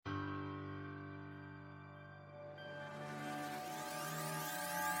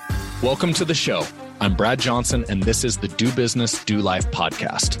Welcome to the show. I'm Brad Johnson, and this is the Do Business, Do Life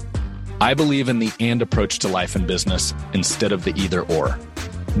podcast. I believe in the and approach to life and business instead of the either or.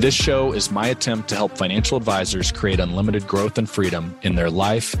 This show is my attempt to help financial advisors create unlimited growth and freedom in their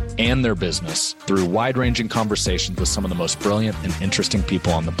life and their business through wide-ranging conversations with some of the most brilliant and interesting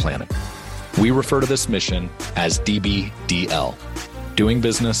people on the planet. We refer to this mission as DBDL, Doing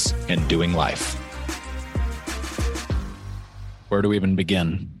Business and Doing Life. Where do we even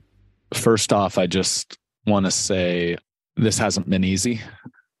begin? First off, I just want to say this hasn't been easy.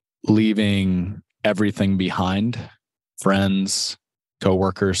 Leaving everything behind, friends,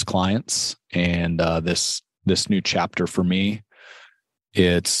 coworkers, clients, and this new chapter for me,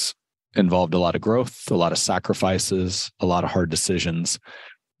 it's involved a lot of growth, a lot of sacrifices, a lot of hard decisions.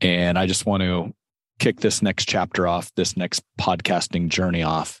 And I just want to kick this next chapter off, this next podcasting journey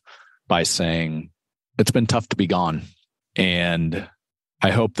off by saying it's been tough to be gone. And I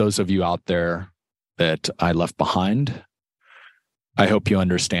hope those of you out there that I left behind, I hope you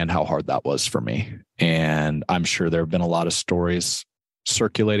understand how hard that was for me. And I'm sure there have been a lot of stories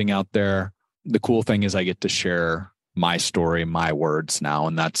circulating out there. The cool thing is I get to share my story, my words now.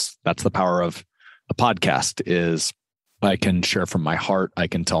 And that's the power of a podcast is I can share from my heart. I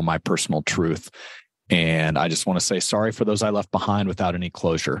can tell my personal truth. And I just want to say sorry for those I left behind without any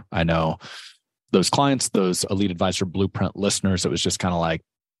closure. I know those clients, those Elite Advisor Blueprint listeners, it was just kind of like,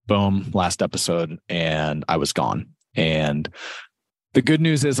 boom, last episode, and I was gone. And the good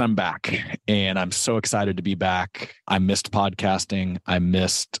news is I'm back, and I'm so excited to be back. I missed podcasting. I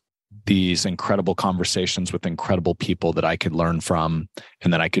missed these incredible conversations with incredible people that I could learn from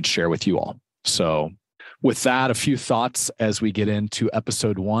and that I could share with you all. So with that, a few thoughts as we get into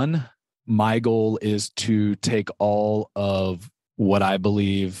episode 1. My goal is to take all of what I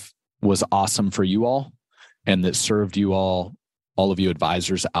believe was awesome for you all and that served you all of you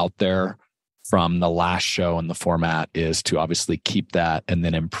advisors out there from the last show, and the format is to obviously keep that and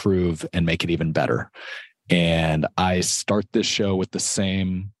then improve and make it even better. And I start this show with the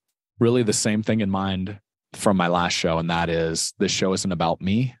same thing in mind from my last show. And that is, this show isn't about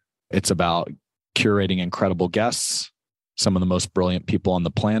me. It's about curating incredible guests, some of the most brilliant people on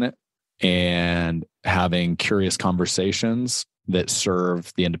the planet, and having curious conversations that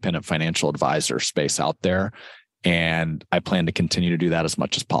serve the independent financial advisor space out there. And I plan to continue to do that as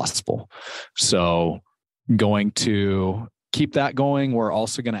much as possible. So going to keep that going. We're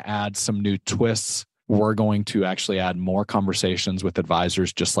also going to add some new twists. We're going to actually add more conversations with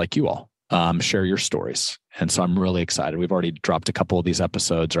advisors just like you all. Share your stories. And so I'm really excited. We've already dropped a couple of these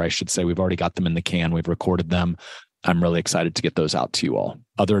episodes, or I should say we've already got them in the can. We've recorded them. I'm really excited to get those out to you all.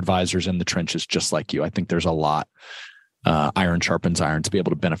 Other advisors in the trenches just like you. I think there's a lot. Iron sharpens iron to be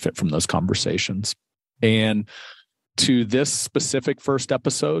able to benefit from those conversations. And to this specific first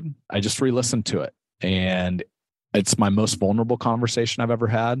episode, I just re-listened to it. And it's my most vulnerable conversation I've ever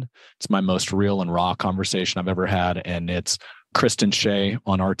had. It's my most real and raw conversation I've ever had. And it's Kristen Shea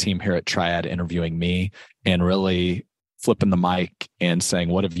on our team here at Triad interviewing me and really flipping the mic and saying,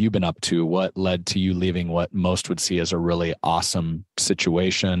 what have you been up to? What led to you leaving what most would see as a really awesome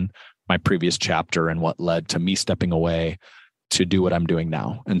situation, my previous chapter, and what led to me stepping away to do what I'm doing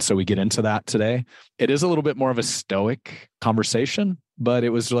now. And so we get into that today. It is a little bit more of a stoic conversation, but it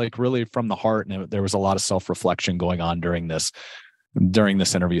was like really from the heart. And there was a lot of self-reflection going on during this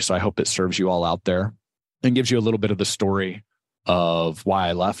interview. So I hope it serves you all out there and gives you a little bit of the story of why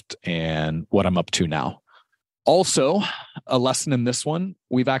I left and what I'm up to now. Also, a lesson in this one,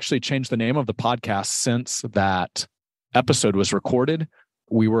 we've actually changed the name of the podcast since that episode was recorded.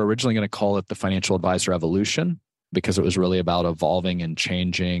 We were originally going to call it the Financial Advisor Evolution, because it was really about evolving and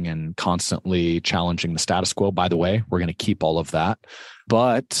changing and constantly challenging the status quo. By the way, we're going to keep all of that.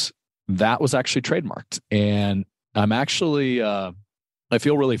 But that was actually trademarked. And I'm actually, I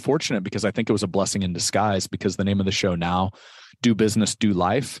feel really fortunate because I think it was a blessing in disguise, because the name of the show now, Do Business, Do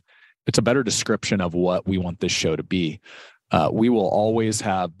Life, it's a better description of what we want this show to be. We will always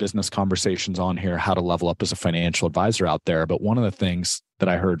have business conversations on here, how to level up as a financial advisor out there. But one of the things that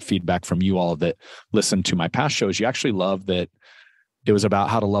I heard feedback from you all that listened to my past shows, you actually love that it was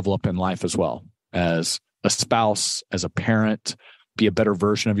about how to level up in life as well, as a spouse, as a parent, be a better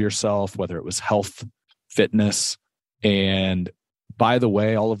version of yourself, whether it was health, fitness. And by the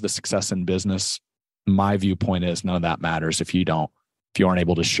way, all of the success in business, my viewpoint is none of that matters if you aren't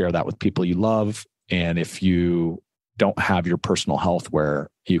able to share that with people you love. And if you don't have your personal health where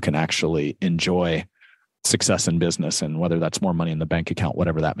you can actually enjoy success in business, and whether that's more money in the bank account,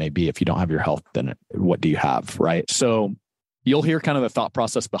 whatever that may be, if you don't have your health, then what do you have, right? So you'll hear kind of the thought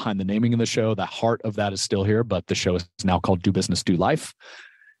process behind the naming of the show. The heart of that is still here, but the show is now called Do Business, Do Life.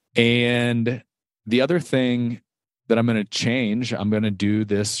 And the other thing that I'm going to change, I'm going to do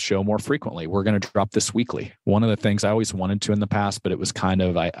this show more frequently. We're going to drop this weekly. One of the things I always wanted to in the past, but it was kind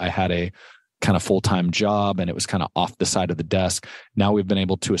of, I had a kind of full-time job and it was kind of off the side of the desk. Now we've been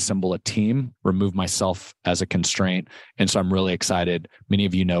able to assemble a team, remove myself as a constraint. And so I'm really excited. Many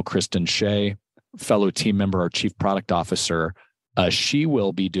of you know Kristen Shea, fellow team member, our chief product officer. She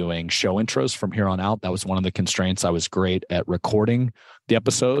will be doing show intros from here on out. That was one of the constraints. I was great at recording the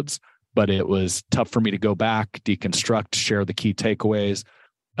episodes, but it was tough for me to go back, deconstruct, share the key takeaways.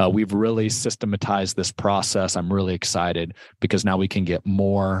 We've really systematized this process. I'm really excited because now we can get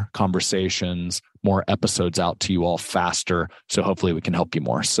more conversations, more episodes out to you all faster. So hopefully we can help you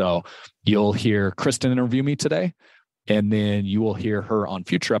more. So you'll hear Kristen interview me today, and then you will hear her on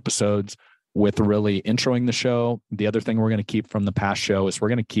future episodes with really introing the show. The other thing we're going to keep from the past show is we're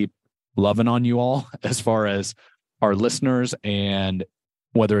going to keep loving on you all as far as our listeners, and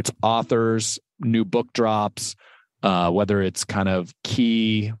whether it's authors, new book drops, whether it's kind of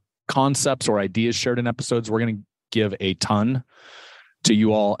key concepts or ideas shared in episodes, we're going to give a ton to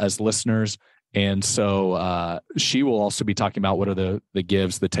you all as listeners. And so she will also be talking about what are the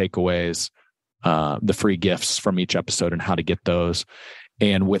gives, the takeaways, the free gifts from each episode and how to get those.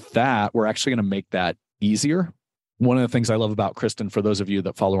 And with that, we're actually going to make that easier. One of the things I love about Kristen, for those of you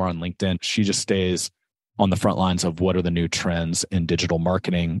that follow her on LinkedIn, she just stays on the front lines of what are the new trends in digital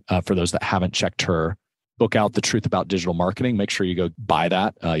marketing. For those that haven't checked her book out, The Truth About Digital Marketing, make sure you go buy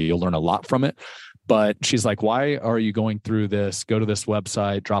that. You'll learn a lot from it. But she's like, why are you going through this? Go to this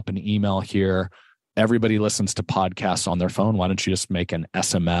website, drop an email here. Everybody listens to podcasts on their phone. Why don't you just make an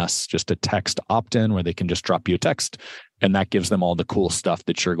SMS, just a text opt-in where they can just drop you a text, and that gives them all the cool stuff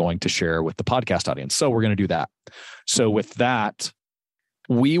that you're going to share with the podcast audience. So we're going to do that. So with that,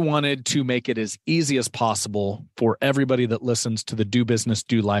 we wanted to make it as easy as possible for everybody that listens to the Do Business,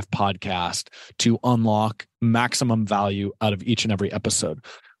 Do Life podcast to unlock maximum value out of each and every episode.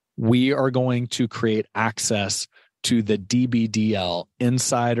 We are going to create access to the DBDL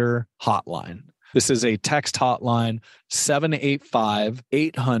Insider Hotline. This is a text hotline,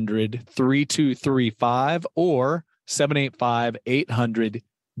 785-800-3235 or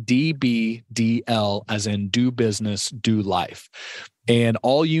 785-800-DBDL, as in Do Business, Do Life. And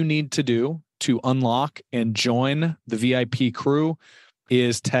all you need to do to unlock and join the VIP crew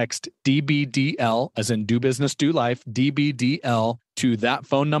is text DBDL, as in Do Business, Do Life, DBDL, to that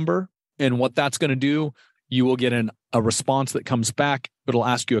phone number. And what that's going to do, you will get a response that comes back. It'll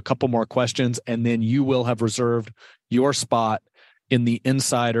ask you a couple more questions, and then you will have reserved your spot in the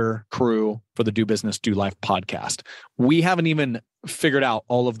insider crew for the Do Business, Do Life podcast. We haven't even figured out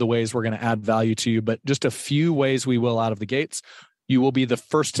all of the ways we're going to add value to you, but just a few ways we will out of the gates. You will be the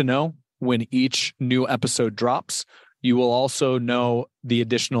first to know when each new episode drops. You will also know the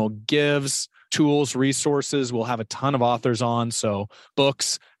additional gives, tools, resources. We'll have a ton of authors on. So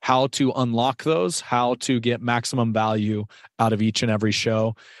books, how to unlock those, how to get maximum value out of each and every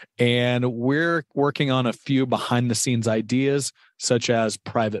show. And we're working on a few behind the scenes ideas, such as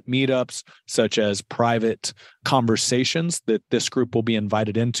private meetups, such as private conversations that this group will be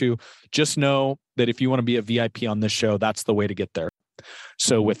invited into. Just know that if you want to be a VIP on this show, that's the way to get there.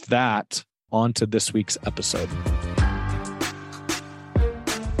 So with that, on to this week's episode.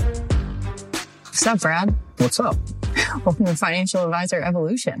 What's up, Brad? What's up? Welcome to Financial Advisor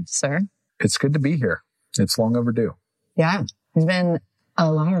Evolution, sir. It's good to be here. It's long overdue. Yeah. There's been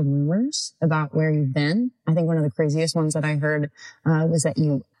a lot of rumors about where you've been. I think one of the craziest ones that I heard was that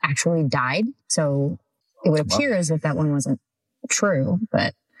you actually died. So it would appear as if that one wasn't true, but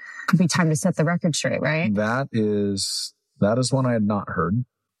it could be time to set the record straight, right? That is one I had not heard.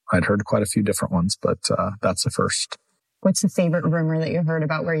 I'd heard quite a few different ones, but that's the first. What's the favorite rumor that you heard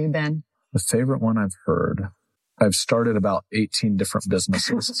about where you've been? The favorite one I've heard, I've started about 18 different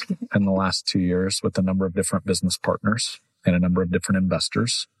businesses in the last 2 years with a number of different business partners and a number of different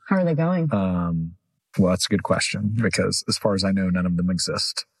investors. How are they going? Well, that's a good question because as far as I know, none of them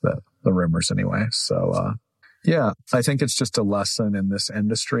exist, the rumors anyway. So, yeah, I think it's just a lesson in this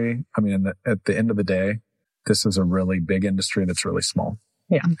industry. I mean, at the end of the day, this is a really big industry that's really small.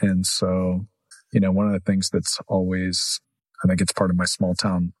 Yeah. And so, one of the things that's always, I think it's part of my small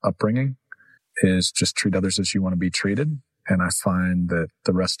town upbringing, is just treat others as you want to be treated. And I find that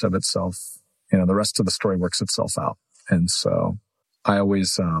the rest of itself, the rest of the story works itself out. And so I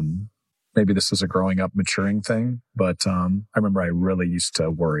always, maybe this is a growing up, maturing thing, but I remember I really used to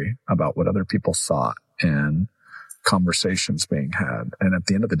worry about what other people thought and conversations being had. And at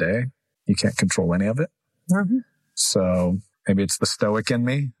the end of the day, you can't control any of it. Mm-hmm. So maybe it's the stoic in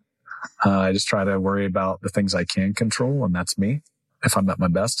me. I just try to worry about the things I can control, and that's me. if I'm at my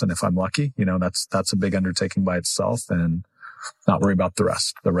best and if I'm lucky, that's a big undertaking by itself, and not worry about the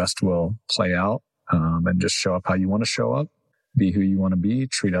rest. The rest will play out, and just show up how you want to show up, be who you want to be,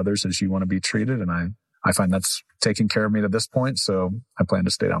 treat others as you want to be treated. And I find that's taking care of me to this point. So I plan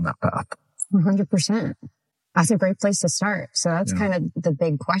to stay down that path. 100%. That's a great place to start. So that's kind of the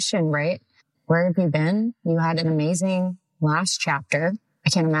big question, right? Where have you been? You had an amazing last chapter. I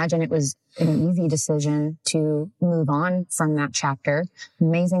can't imagine it was an easy decision to move on from that chapter.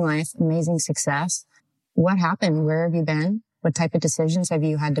 Amazing life, amazing success. What happened? Where have you been? What type of decisions have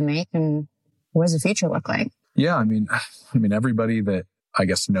you had to make? And what does the future look like? Yeah. I mean, everybody that I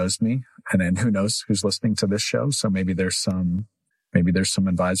guess knows me, and then who knows who's listening to this show. So maybe there's some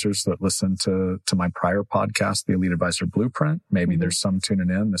advisors that listen to my prior podcast, the Elite Advisor Blueprint. Maybe there's some tuning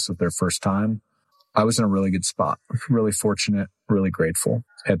in. This is their first time. I was in a really good spot, really fortunate, really grateful.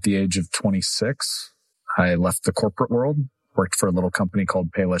 At the age of 26, I left the corporate world, worked for a little company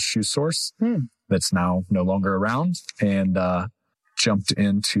called Payless Shoe Source that's now no longer around, and jumped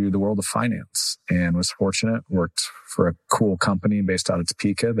into the world of finance and was fortunate, worked for a cool company based out of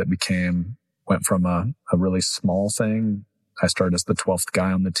Topeka that went from a really small thing. I started as the 12th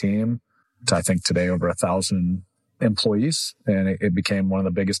guy on the team to, I think today, over 1,000 employees. And it became one of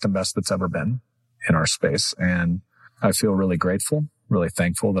the biggest invests that's ever been in our space. And I feel really grateful, really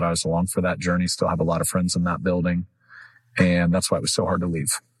thankful that I was along for that journey. Still have a lot of friends in that building. And that's why it was so hard to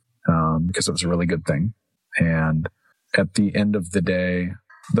leave, because it was a really good thing. And at the end of the day,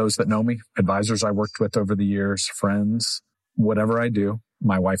 those that know me, advisors I worked with over the years, friends, whatever I do,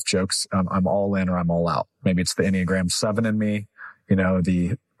 my wife jokes, I'm all in or I'm all out. Maybe it's the Enneagram 7 in me,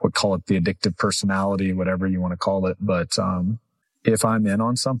 we'll call it the addictive personality, whatever you want to call it. But if I'm in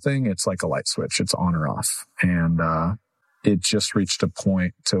on something, it's like a light switch. It's on or off. And it just reached a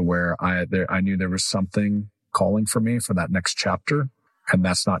point to where I knew there was something calling for me for that next chapter. And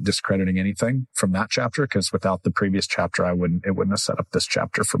that's not discrediting anything from that chapter, because without the previous chapter, it wouldn't have set up this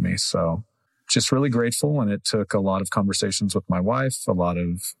chapter for me. So just really grateful. And it took a lot of conversations with my wife, a lot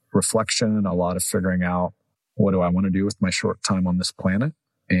of reflection, a lot of figuring out, what do I want to do with my short time on this planet?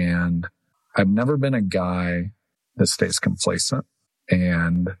 And I've never been a guy that stays complacent.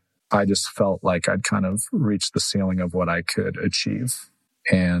 And I just felt like I'd kind of reached the ceiling of what I could achieve.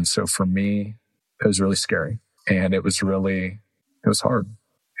 And so for me, it was really scary. And it was hard.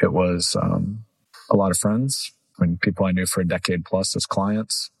 It was a lot of friends, people I knew for a decade plus as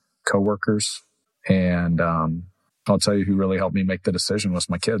clients, coworkers. And I'll tell you who really helped me make the decision was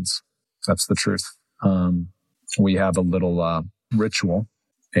my kids. That's the truth. We have a little ritual,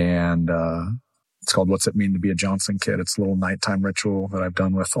 and it's called What's It Mean to Be a Johnson Kid? It's a little nighttime ritual that I've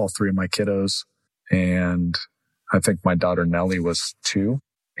done with all three of my kiddos. And I think my daughter Nellie was 2.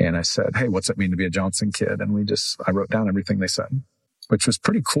 And I said, hey, what's it mean to be a Johnson kid? And I wrote down everything they said, which was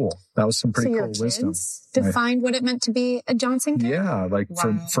pretty cool. That was some pretty cool wisdom. Defined what it meant to be a Johnson kid? Yeah. Like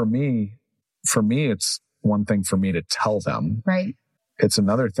for me, it's one thing for me to tell them. Right. It's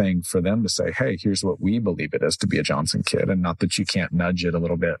another thing for them to say, hey, here's what we believe it is to be a Johnson kid. And not that you can't nudge it a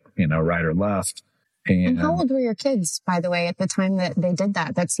little bit, right or left. And how old were your kids, by the way, at the time that they did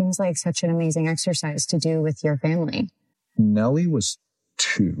that? That seems like such an amazing exercise to do with your family. Nellie was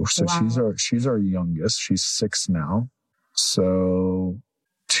 2. So wow. She's our youngest. She's 6 now. So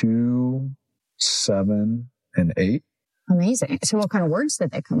 2, 7, and 8. Amazing. So what kind of words did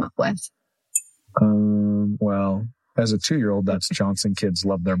they come up with? Well, as a 2-year-old, that's Johnson kids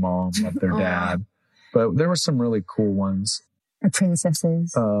love their mom, love their dad. But there were some really cool ones. Or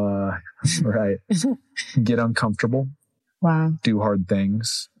princesses. Right. Get uncomfortable. Wow. Do hard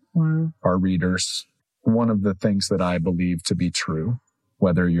things. Wow. Our readers. One of the things that I believe to be true,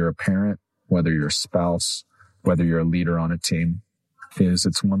 whether you're a parent, whether you're a spouse, whether you're a leader on a team, is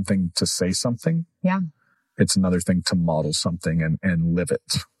it's one thing to say something. Yeah. It's another thing to model something and live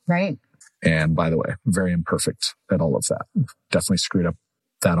it. Right. And by the way, very imperfect at all of that. Definitely screwed up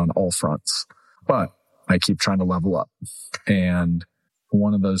that on all fronts. But I keep trying to level up. And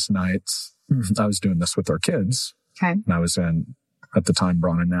one of those nights, I was doing this with our kids. Okay. And I was at the time,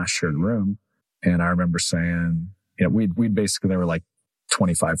 Braun and Nash shared a room. And I remember saying, we'd basically, there were like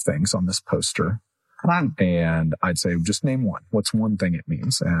 25 things on this poster. Wow. And I'd say, just name one. What's one thing it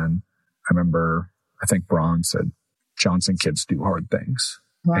means? And I remember, I think Braun said, Johnson kids do hard things.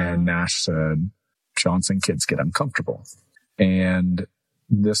 Wow. And Nash said, Johnson kids get uncomfortable. And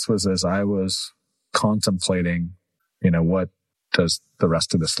this was as I was contemplating, what does the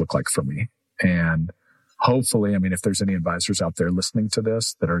rest of this look like for me? And hopefully, if there's any advisors out there listening to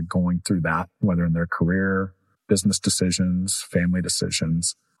this that are going through that, whether in their career, business decisions, family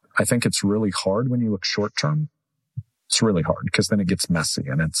decisions, I think it's really hard when you look short term It's really hard because then it gets messy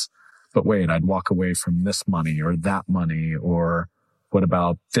and but wait, I'd walk away from this money or that money, or what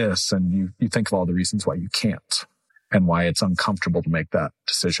about this? And you think of all the reasons why you can't and why it's uncomfortable to make that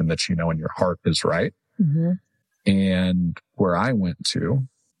decision that in your heart is right. Mm-hmm. And where I went to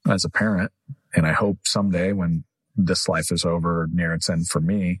as a parent, and I hope someday when this life is over, near its end for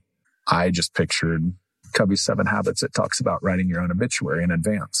me, I just pictured Covey's 7 Habits. It talks about writing your own obituary in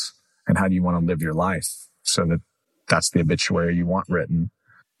advance. And how do you want to live your life so that that's the obituary you want written?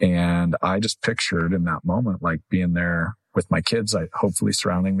 And I just pictured in that moment, like being there with my kids, hopefully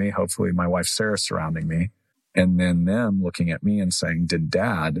surrounding me, hopefully my wife, Sarah, surrounding me. And then them looking at me and saying, did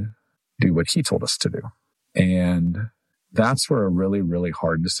Dad do what he told us to do? And that's where a really, really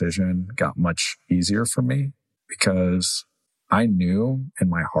hard decision got much easier for me, because I knew in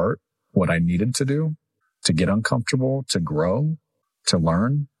my heart what I needed to do to get uncomfortable, to grow, to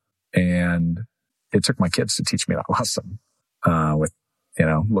learn. And it took my kids to teach me that lesson, with,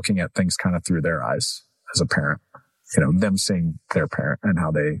 looking at things kind of through their eyes as a parent, them seeing their parent and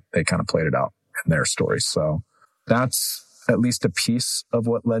how they kind of played it out in their stories. So that's at least a piece of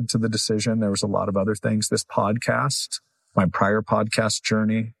what led to the decision. There was a lot of other things. This podcast, my prior podcast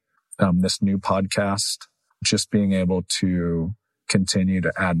journey, this new podcast, just being able to continue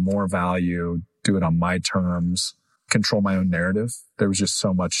to add more value, do it on my terms, control my own narrative. There was just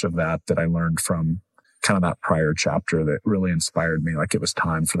so much of that I learned from kind of that prior chapter that really inspired me. Like it was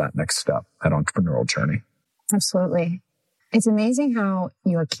time for that next step, that entrepreneurial journey. Absolutely. It's amazing how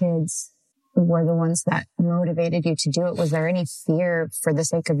your kids were the ones that motivated you to do it. Was there any fear for the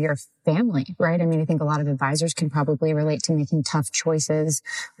sake of your family, right? I mean, I think a lot of advisors can probably relate to making tough choices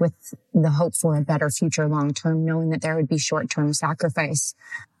with the hope for a better future long-term, knowing that there would be short-term sacrifice.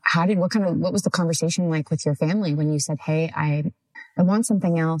 What was the conversation like with your family when you said, hey, I want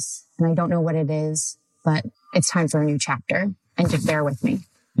something else and I don't know what it is, but it's time for a new chapter, and just bear with me?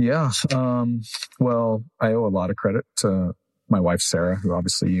 Yeah. Well, I owe a lot of credit to my wife, Sarah, who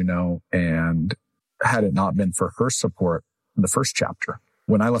obviously and had it not been for her support in the first chapter,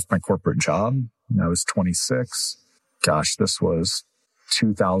 when I left my corporate job, I was 26. Gosh, this was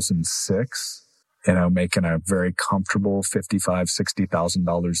 2006, making a very comfortable $55,000,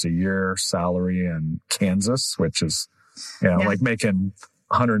 $60,000 a year salary in Kansas, which is, like making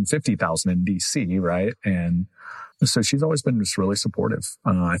 $150,000 in DC, right? And so she's always been just really supportive.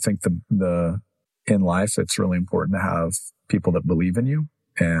 I think in life, it's really important to have people that believe in you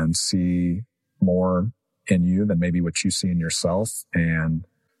and see more in you than maybe what you see in yourself. And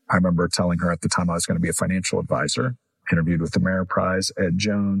I remember telling her at the time I was going to be a financial advisor, interviewed with Ameriprise, Ed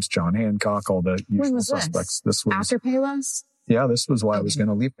Jones, John Hancock, all the usual suspects. This was after Payless? Yeah, this was why I was going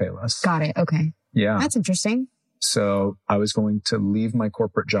to leave Payless. Got it. Okay. Yeah. That's interesting. So I was going to leave my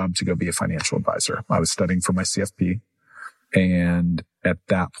corporate job to go be a financial advisor. I was studying for my CFP. And at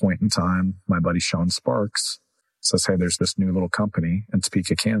that point in time, my buddy Sean Sparks says, hey, there's this new little company in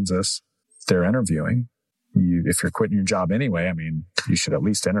Topeka, Kansas. They're interviewing. If you're quitting your job anyway, I mean, you should at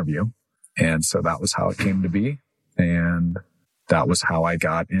least interview. And so that was how it came to be. And that was how I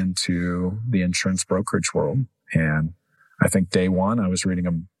got into the insurance brokerage world. And I think day one, I was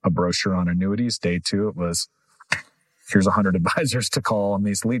reading a brochure on annuities. Day two, it was, here's 100 advisors to call on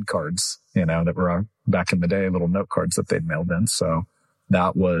these lead cards, that were back in the day, little note cards that they'd mailed in. So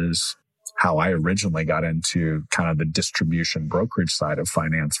that was how I originally got into kind of the distribution brokerage side of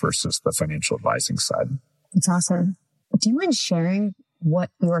finance versus the financial advising side. That's awesome. Do you mind sharing what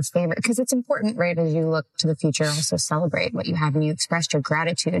your favorite, because it's important, right? As you look to the future, also celebrate what you have, and you expressed your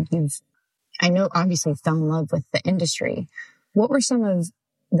gratitude. I know obviously fell in love with the industry. What were some of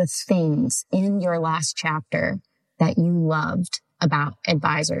the things in your last chapter that you loved about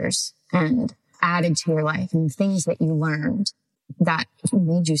advisors and added to your life, and things that you learned that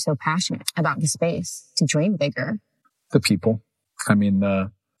made you so passionate about the space to dream bigger? The people. I mean,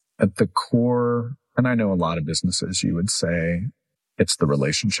 at the core, and I know a lot of businesses, you would say it's the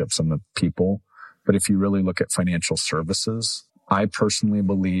relationships and the people. But if you really look at financial services, I personally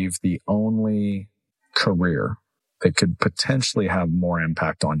believe the only career that could potentially have more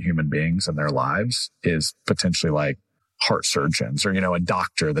impact on human beings and their lives is potentially like heart surgeons or, a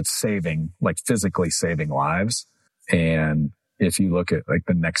doctor that's physically saving lives. And if you look at like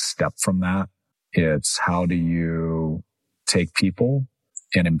the next step from that, it's how do you take people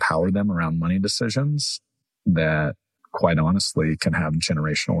and empower them around money decisions that quite honestly can have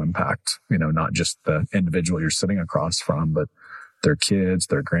generational impact, not just the individual you're sitting across from, but their kids,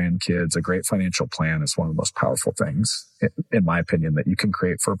 their grandkids. A great financial plan is one of the most powerful things, in my opinion, that you can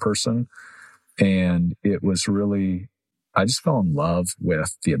create for a person. And it was really, I just fell in love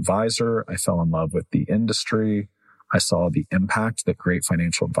with the advisor. I fell in love with the industry. I saw the impact that great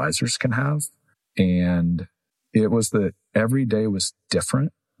financial advisors can have. And it was that every day was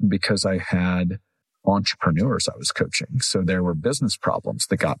different because I had entrepreneurs I was coaching. So there were business problems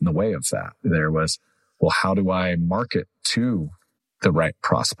that got in the way of that. There was, well, how do I market to the right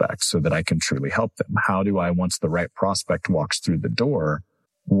prospect so that I can truly help them? How do I, once the right prospect walks through the door,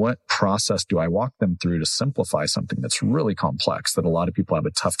 what process do I walk them through to simplify something that's really complex that a lot of people have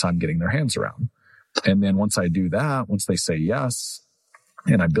a tough time getting their hands around? And then once I do that, once they say yes,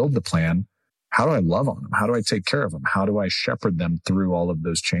 and I build the plan, how do I love on them? How do I take care of them? How do I shepherd them through all of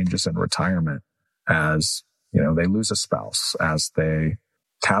those changes in retirement as, they lose a spouse, as they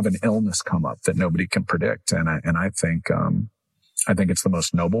have an illness come up that nobody can predict? And I think it's the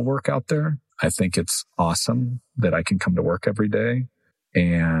most noble work out there. I think it's awesome that I can come to work every day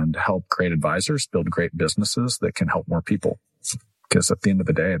and help great advisors build great businesses that can help more people. Because at the end of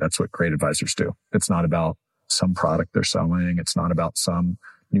the day, that's what great advisors do. It's not about some product they're selling. It's not about some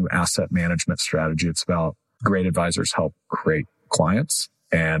new asset management strategy. It's about great advisors help great clients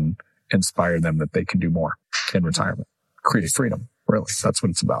and inspire them that they can do more in retirement, create freedom. Really, that's what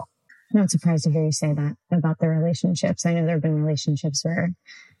it's about. I'm not surprised to hear you say that about the relationships. I know there have been relationships where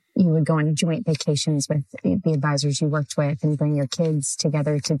you would go on joint vacations with the advisors you worked with and bring your kids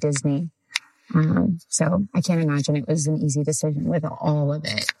together to Disney. So I can't imagine it was an easy decision with all of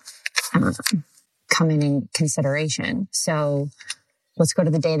it coming in consideration. So let's go to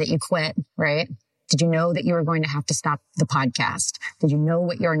the day that you quit, right? Did you know that you were going to have to stop the podcast? Did you know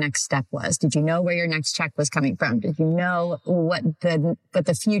what your next step was? Did you know where your next check was coming from? Did you know what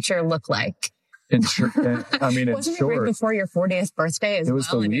the future looked like? In short, Wasn't it right before your 40th birthday as well? It was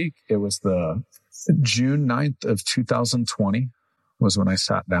the week. It was the June 9th of 2020 was when I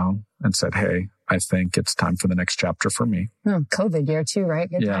sat down and said, hey, I think it's time for the next chapter for me. COVID year too, right?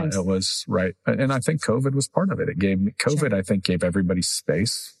 Good yeah, times. It was right. And I think COVID was part of it. I think gave everybody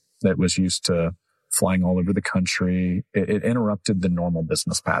space that was used to flying all over the country. It interrupted the normal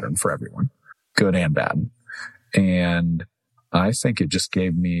business pattern for everyone, good and bad. And I think it just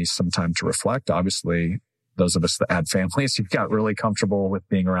gave me some time to reflect. Obviously, those of us that had families, you got really comfortable with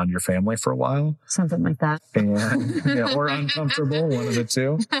being around your family for a while. Something like that. And, or uncomfortable, one of the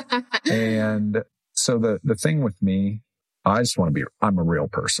two. And so the thing with me, I just want to I'm a real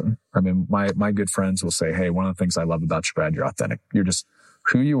person. I mean, my good friends will say, hey, one of the things I love about you, Brad, you're authentic. You're just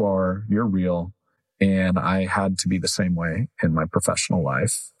who you are. You're real. And I had to be the same way in my professional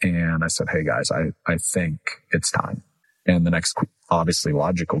life. And I said, hey guys, I think it's time. And the next obviously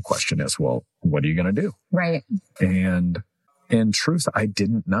logical question is, well, what are you going to do? Right. And in truth, I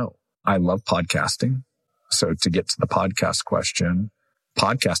didn't know. I love podcasting. So to get to the podcast question,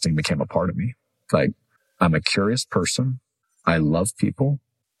 podcasting became a part of me. Like, I'm a curious person. I love people.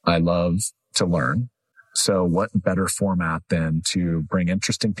 I love to learn. So what better format than to bring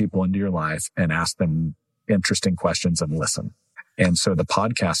interesting people into your life and ask them interesting questions and listen? And so the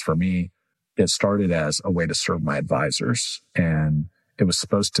podcast for me, it started as a way to serve my advisors. And it was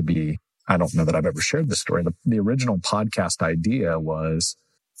supposed to be, I don't know that I've ever shared this story. The original podcast idea was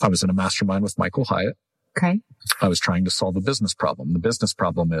I was in a mastermind with Michael Hyatt. Okay. I was trying to solve a business problem. The business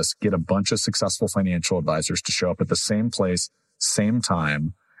problem is get a bunch of successful financial advisors to show up at the same place, same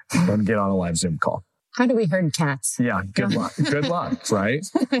time, and get on a live Zoom call. How do we herd cats? Yeah. Good luck. Good luck. Right.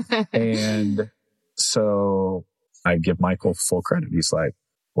 And so I give Michael full credit. He's like,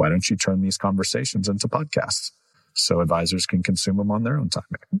 why don't you turn these conversations into podcasts so advisors can consume them on their own time?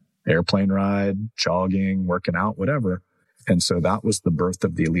 Airplane ride, jogging, working out, whatever. And so that was the birth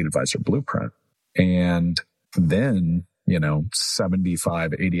of the Elite Advisor Blueprint. And then,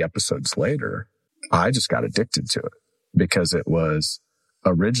 75, 80 episodes later, I just got addicted to it because it was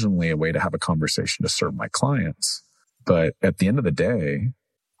originally a way to have a conversation to serve my clients. But at the end of the day,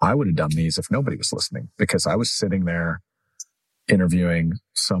 I would have done these if nobody was listening because I was sitting there interviewing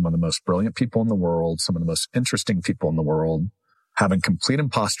some of the most brilliant people in the world, some of the most interesting people in the world, having complete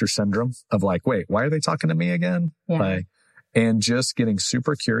imposter syndrome of like, wait, why are they talking to me again? Yeah. And just getting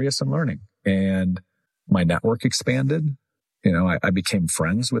super curious and learning. And my network expanded. I became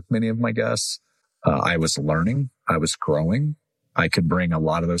friends with many of my guests. I was learning. I was growing. I could bring a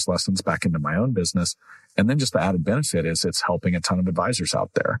lot of those lessons back into my own business. And then just the added benefit is it's helping a ton of advisors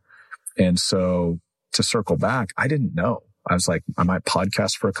out there. And so to circle back, I didn't know. I was like, I might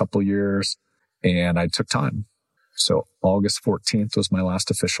podcast for a couple of years, and I took time. So August 14th was my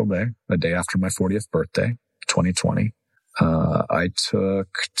last official day, the day after my 40th birthday, 2020. I took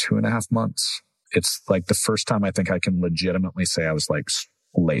 2.5 months. It's like the first time I think I can legitimately say I was like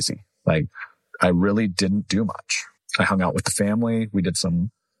lazy. Like I really didn't do much. I hung out with the family. We did some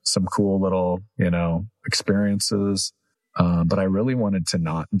some cool little, experiences. But I really wanted to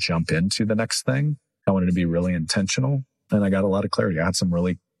not jump into the next thing. I wanted to be really intentional, and I got a lot of clarity. I had some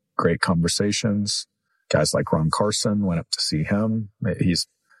really great conversations. Guys like Ron Carson, went up to see him. He's,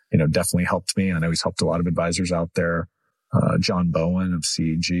 definitely helped me. I know he's helped a lot of advisors out there. John Bowen of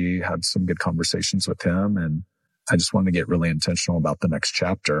CEG, had some good conversations with him. And I just wanted to get really intentional about the next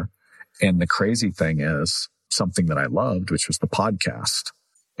chapter. And the crazy thing is something that I loved, which was the podcast.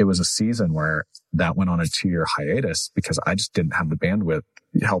 It was a season where that went on a 2-year hiatus because I just didn't have the bandwidth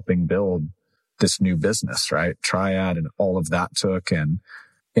helping build this new business, right? Triad and all of that took. And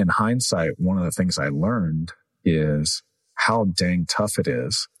in hindsight, one of the things I learned is how dang tough it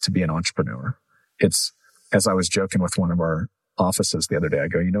is to be an entrepreneur. It's, as I was joking with one of our offices the other day, I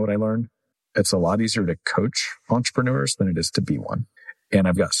go, you know what I learned? It's a lot easier to coach entrepreneurs than it is to be one. And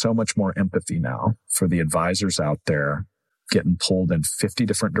I've got so much more empathy now for the advisors out there getting pulled in 50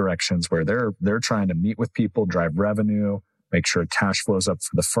 different directions where they're trying to meet with people, drive revenue, make sure cash flows up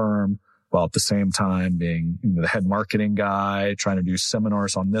for the firm, while at the same time being the head marketing guy, trying to do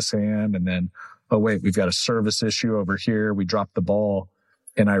seminars on this hand. And then, oh, wait, we've got a service issue over here. We dropped the ball.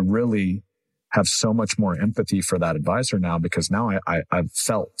 And I really have so much more empathy for that advisor now because now I've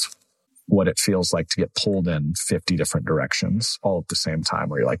felt what it feels like to get pulled in 50 different directions all at the same time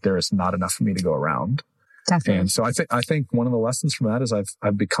where you're like, there is not enough for me to go around. Definitely. And so I think one of the lessons from that is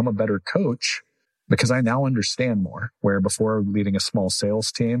I've become a better coach because I now understand more, where before leading a small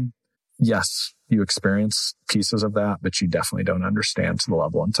sales team, yes, you experience pieces of that, but you definitely don't understand to the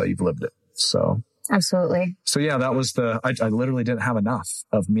level until you've lived it. So absolutely. So yeah, that was I literally didn't have enough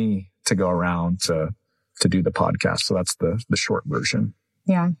of me to go around to do the podcast. So that's the short version.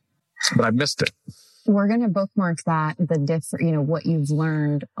 Yeah. But I missed it. We're going to bookmark that, what you've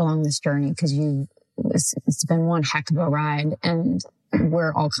learned along this journey, because it's been one heck of a ride, and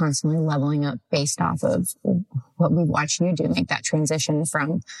we're all constantly leveling up based off of what we've watched you do, make that transition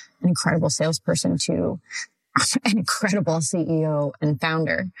from an incredible salesperson to an incredible CEO and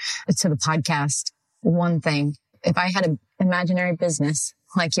founder to the podcast. One thing, if I had an imaginary business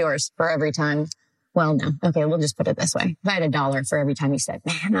like yours for every time, well, no. Okay, we'll just put it this way. If I had $1 for every time you said,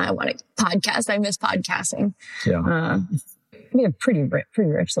 man, I want to podcast, I miss podcasting. Yeah. I'd be a pretty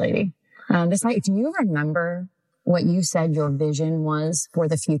rich lady. Do you remember what you said your vision was for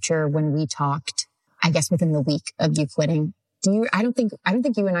the future when we talked, I guess within the week of you quitting? I don't think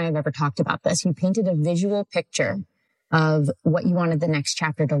you and I have ever talked about this. You painted a visual picture of what you wanted the next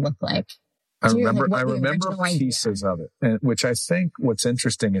chapter to look like. I remember pieces of it, which I think what's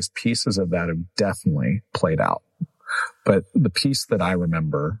interesting is pieces of that have definitely played out. But the piece that I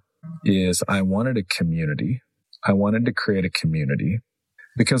remember is I wanted a community. I wanted to create a community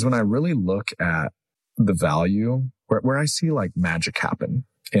because when I really look at the value where I see like magic happen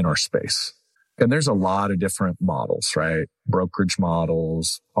in our space, and there's a lot of different models, right? Brokerage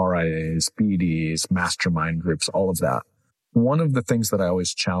models, RIAs, BDs, mastermind groups, all of that. One of the things that I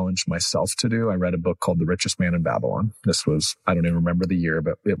always challenged myself to do, I read a book called The Richest Man in Babylon. This was, I don't even remember the year,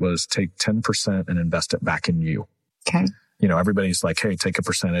 but it was take 10% and invest it back in you. Okay. Everybody's like, hey, take a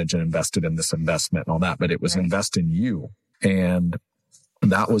percentage and invest it in this investment and all that, but it was invest in you. And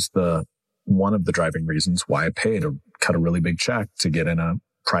that was one of the driving reasons why I cut a really big check to get in a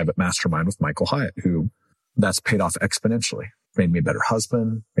private mastermind with Michael Hyatt, who that's paid off exponentially, made me a better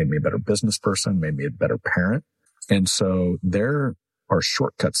husband, made me a better business person, made me a better parent. And so there are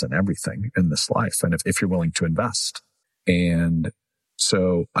shortcuts in everything in this life. And if you're willing to invest. And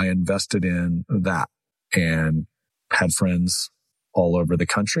so I invested in that and had friends all over the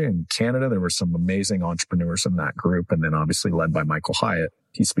country. In Canada, there were some amazing entrepreneurs in that group. And then obviously led by Michael Hyatt.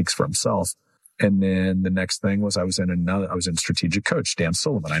 He speaks for himself. And then the next thing was I was in Strategic Coach, Dan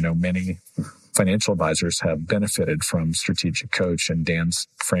Sullivan. I know many financial advisors have benefited from Strategic Coach and Dan's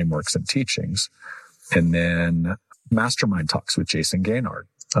frameworks and teachings. And then mastermind talks with Jason Gaynard,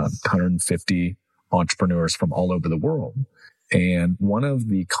 150 entrepreneurs from all over the world. And one of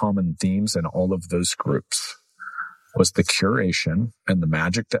the common themes in all of those groups was the curation and the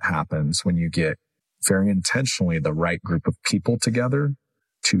magic that happens when you get very intentionally the right group of people together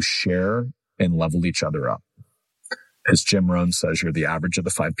to share and level each other up. As Jim Rohn says, you're the average of the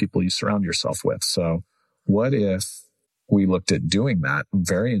 5 people you surround yourself with. So what if we looked at doing that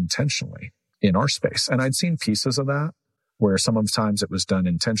very intentionally in our space? And I'd seen pieces of that where sometimes it was done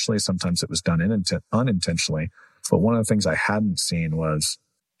intentionally, sometimes it was done unintentionally. But one of the things I hadn't seen was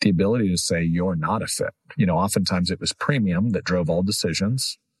the ability to say, you're not a fit. Oftentimes it was premium that drove all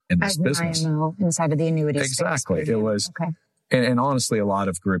decisions in this business. IMO inside of the annuity Exactly. space. It was, okay. And honestly, a lot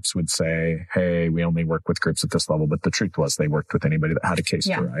of groups would say, hey, we only work with groups at this level. But the truth was they worked with anybody that had a case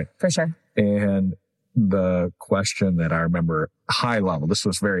to write. For sure. And the question that I remember high level, this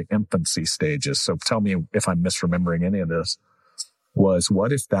was very infancy stages. So tell me if I'm misremembering any of this, was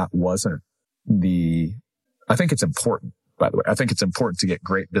what if that wasn't I think it's important, by the way. I think it's important to get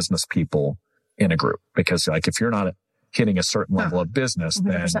great business people in a group because like if you're not hitting a certain level of business,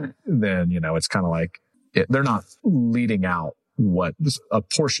 then, it's kind of like they're not leading out what a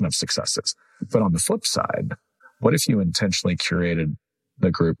portion of success is. But on the flip side, what if you intentionally curated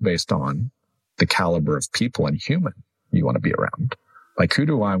the group based on the caliber of people and human you want to be around? Like, who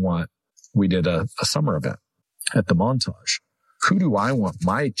do I want? We did a summer event at the Montage. Who do I want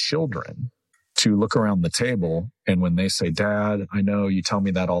my children to look around the table? And when they say, Dad, I know you tell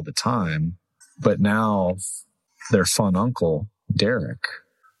me that all the time, but now their fun uncle, Derek,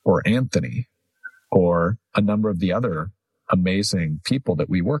 or Anthony, or a number of the other amazing people that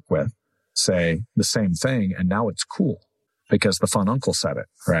we work with say the same thing. And now it's cool because the fun uncle said it,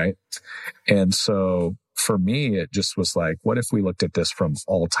 right? And so for me, it just was like, what if we looked at this from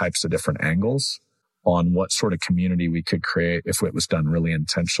all types of different angles on what sort of community we could create if it was done really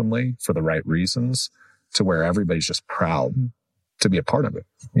intentionally for the right reasons to where everybody's just proud to be a part of it,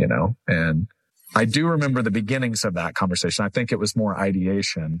 And I do remember the beginnings of that conversation. I think it was more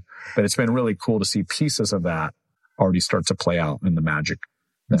ideation, but it's been really cool to see pieces of that already start to play out in the magic.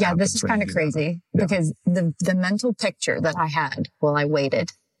 Yeah, this is kind of crazy because the mental picture that I had while I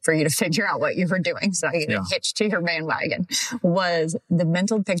waited for you to figure out what you were doing so I could get hitched to your bandwagon was the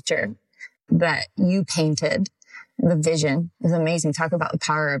mental picture that you painted. The vision is amazing. Talk about the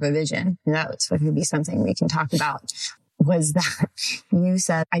power of a vision. That's what could be something we can talk about. Was that you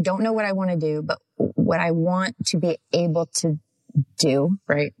said, I don't know what I want to do, but what I want to be able to do,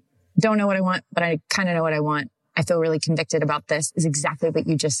 right? Don't know what I want, but I kind of know what I want. I feel really convicted about this is exactly what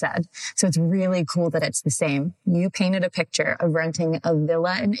you just said. So it's really cool that it's the same. You painted a picture of renting a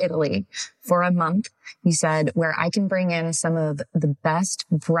villa in Italy for a month. You said where I can bring in some of the best,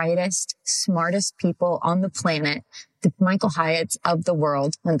 brightest, smartest people on the planet, the Michael Hyatts of the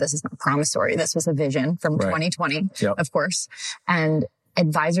world. And this is not promissory. This was a vision from 2020, of course. And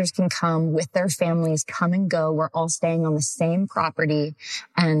advisors can come with their families, come and go. We're all staying on the same property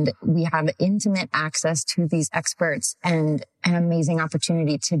and we have intimate access to these experts and an amazing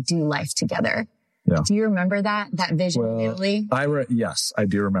opportunity to do life together. Yeah. Do you remember that vision in Italy? Yes, I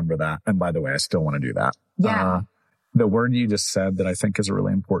do remember that. And by the way, I still want to do that. Yeah. The word you just said that I think is a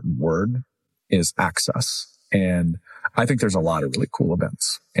really important word is access. And I think there's a lot of really cool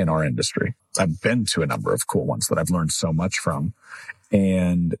events in our industry. I've been to a number of cool ones that I've learned so much from.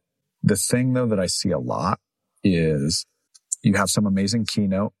 And the thing though that I see a lot is you have some amazing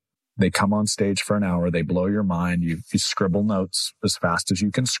keynote. They come on stage for an hour. They blow your mind. You scribble notes as fast as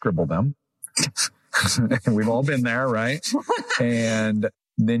you can scribble them. And we've all been there, right? And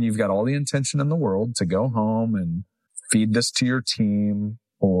then you've got all the intention in the world to go home and feed this to your team,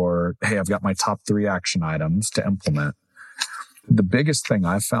 or, hey, I've got my top 3 action items to implement. The biggest thing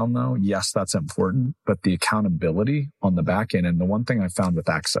I've found though, yes, that's important, but the accountability on the back end. And the one thing I found with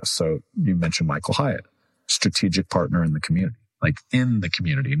Access, so you mentioned Michael Hyatt, strategic partner in the community, like in the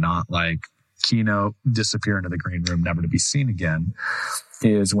community, not like keynote, disappear into the green room, never to be seen again,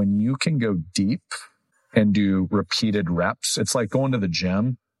 is when you can go deep and do repeated reps. It's like going to the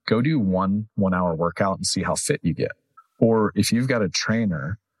gym, go do 1 hour workout and see how fit you get. Or if you've got a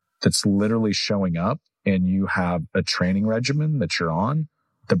trainer that's literally showing up and you have a training regimen that you're on,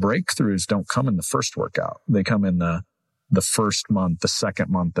 the breakthroughs don't come in the first workout. They come in the first month, the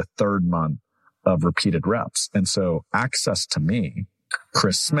second month, the third month of repeated reps. And so Access to me,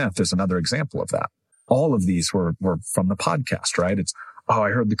 Chris Smith is another example of that. All of these were from the podcast, right? It's, I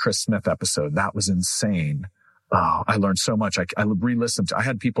heard the Chris Smith episode. That was insane. Oh, I learned so much. I re-listened I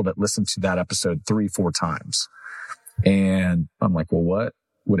had people that listened to that episode 3-4 times. And I'm like, well, what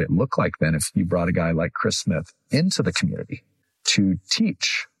would it look like then if you brought a guy like Chris Smith into the community to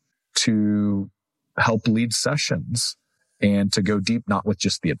teach, to help lead sessions, and to go deep, not with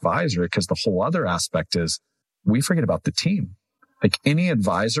just the advisor, because the whole other aspect is we forget about the team. Like any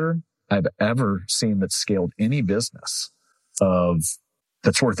advisor I've ever seen that scaled any business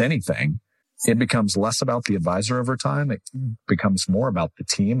that's worth anything, it becomes less about the advisor over time. It becomes more about the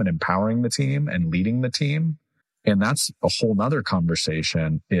team and empowering the team and leading the team. And that's a whole nother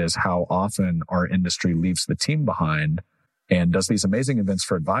conversation, is how often our industry leaves the team behind and does these amazing events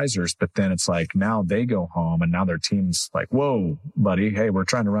for advisors. But then it's like, now they go home and now their team's like, whoa, buddy, hey, we're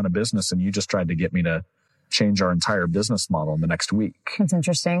trying to run a business and you just tried to get me to change our entire business model in the next week. That's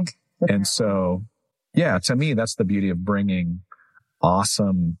interesting. And so, yeah, to me, that's the beauty of bringing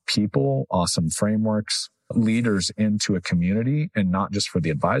awesome people, awesome frameworks, leaders into a community, and not just for the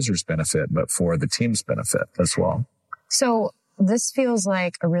advisor's benefit, but for the team's benefit as well. So this feels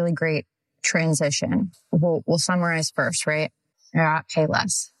like a really great transition. We'll summarize first, right? You're at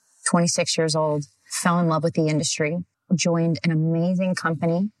Payless, 26 years old, fell in love with the industry, joined an amazing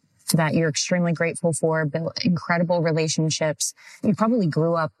company that you're extremely grateful for, built incredible relationships. You probably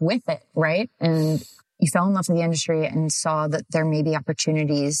grew up with it, right? And you fell in love with the industry and saw that there may be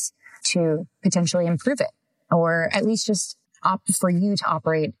opportunities to potentially improve it, or at least just opt for you to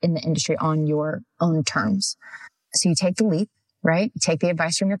operate in the industry on your own terms. So you take the leap, right? You take the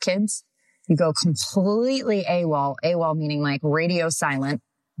advice from your kids. You go completely AWOL meaning like radio silent,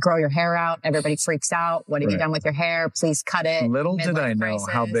 grow your hair out. Everybody freaks out. What have you done with your hair? Please cut it. Little did I know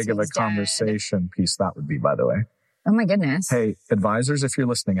how big of a conversation piece that would be, by the way. Oh my goodness. Hey, advisors, if you're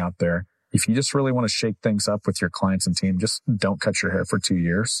listening out there, if you just really want to shake things up with your clients and team, just don't cut your hair for 2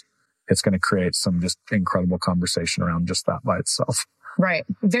 years. It's going to create some just incredible conversation around just that by itself. Right.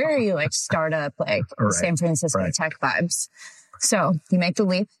 Very like startup, like San Francisco tech vibes. So you make the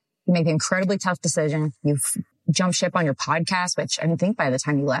leap. You make the incredibly tough decision. You jump ship on your podcast, which I think by the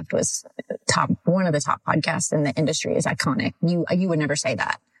time you left was one of the top podcasts in the industry. Is iconic. You would never say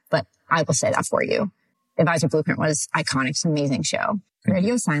that, but I will say that for you. Advisor Blueprint was iconic. It's an amazing show.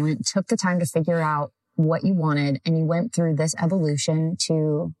 Radio silent, took the time to figure out what you wanted, and you went through this evolution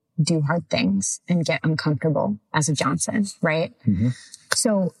to do hard things and get uncomfortable as a Johnson, right? Mm-hmm.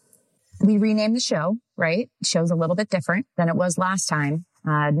 So we renamed the show, right? Show's a little bit different than it was last time.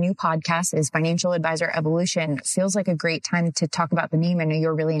 New podcast is Financial Advisor Evolution. Feels like a great time to talk about the name. I know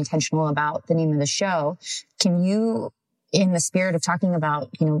you're really intentional about the name of the show. Can you, in the spirit of talking about,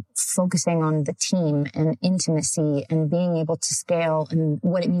 focusing on the team and intimacy and being able to scale and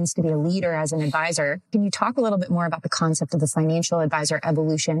what it means to be a leader as an advisor, can you talk a little bit more about the concept of the Financial Advisor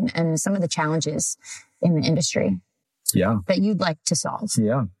Evolution and some of the challenges in the industry that you'd like to solve?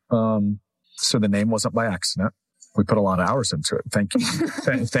 Yeah. So the name wasn't by accident. We put a lot of hours into it. Thank you.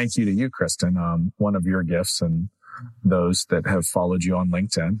 Thank you to you, Kristen. One of your gifts, and those that have followed you on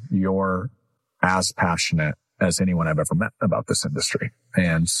LinkedIn, you're as passionate as anyone I've ever met about this industry.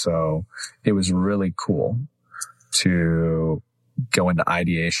 And so it was really cool to go into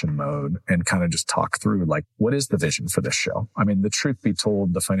ideation mode and kind of just talk through, like, what is the vision for this show? I mean, the truth be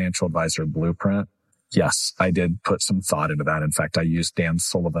told, the Financial Advisor Blueprint, yes, I did put some thought into that. In fact, I used Dan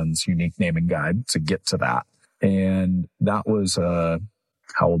Sullivan's unique naming guide to get to that. And that was,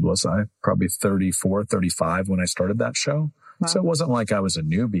 how old was I? Probably 34, 35 when I started that show. Wow. So it wasn't like I was a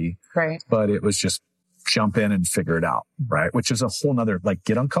newbie, right? But it was just jump in and figure it out, right? Which is a whole nother, like,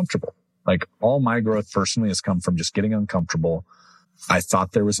 get uncomfortable. Like, all my growth personally has come from just getting uncomfortable. I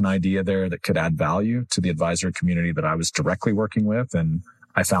thought there was an idea there that could add value to the advisor community that I was directly working with. And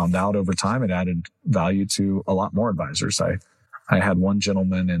I found out over time it added value to a lot more advisors. I had one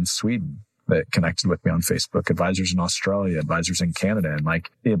gentleman in Sweden that connected with me on Facebook, advisors in Australia, advisors in Canada. And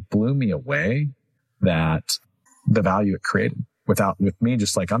like, it blew me away that the value it created with me,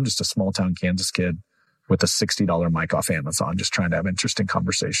 just like, I'm just a small town Kansas kid with a $60 mic off Amazon, just trying to have interesting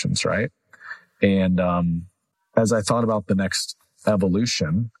conversations. Right. And, as I thought about the next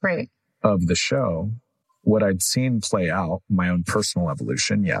evolution of the show, what I'd seen play out, my own personal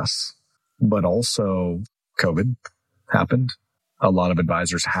evolution, yes, but also COVID happened. A lot of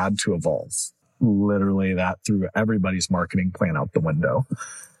advisors had to evolve. Literally, that threw everybody's marketing plan out the window.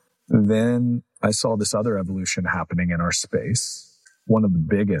 Then I saw this other evolution happening in our space. One of the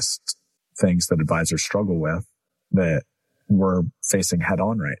biggest things that advisors struggle with that we're facing head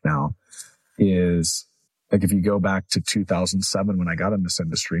on right now is, like, if you go back to 2007 when I got in this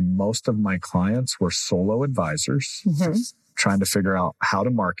industry, most of my clients were solo advisors trying to figure out how to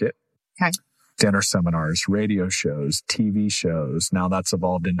market. Okay. Dinner seminars, radio shows, TV shows. Now that's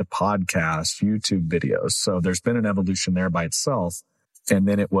evolved into podcasts, YouTube videos. So there's been an evolution there by itself. And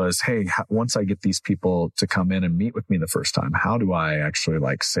then it was, hey, once I get these people to come in and meet with me the first time, how do I actually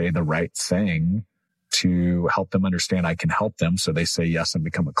say the right thing to help them understand I can help them so they say yes and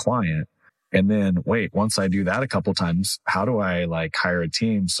become a client? And then once I do that a couple times, how do I hire a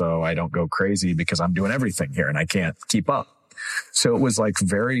team so I don't go crazy because I'm doing everything here and I can't keep up? So it was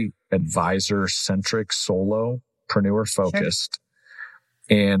very advisor centric, solopreneur focused.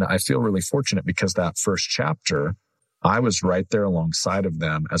 Sure. And I feel really fortunate because that first chapter, I was right there alongside of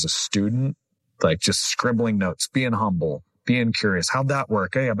them as a student, just scribbling notes, being humble, being curious. How'd that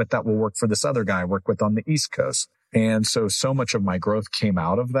work? Hey, I bet that will work for this other guy I work with on the East Coast. And so much of my growth came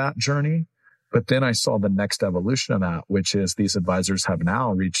out of that journey. But then I saw the next evolution of that, which is these advisors have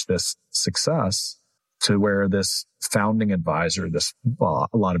now reached this success to where this founding advisor, a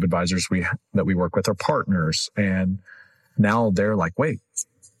lot of advisors that we work with are partners. And now they're like, wait,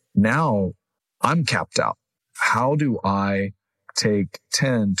 now I'm capped out. How do I take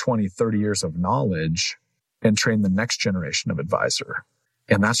 10, 20, 30 years of knowledge and train the next generation of advisor?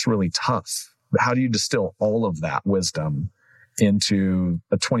 And that's really tough. How do you distill all of that wisdom into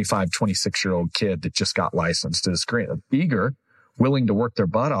a 25, 26-year-old kid that just got licensed, is great, eager, willing to work their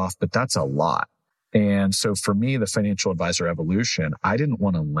butt off, but that's a lot. And so for me, the financial advisor evolution, I didn't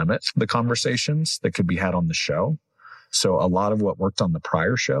want to limit the conversations that could be had on the show. So a lot of what worked on the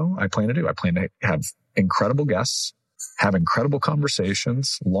prior show, I plan to have incredible guests, have incredible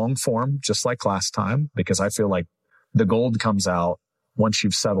conversations, long form, just like last time, because I feel like the gold comes out once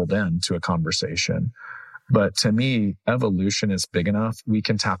you've settled into a conversation. But to me, evolution is big enough. We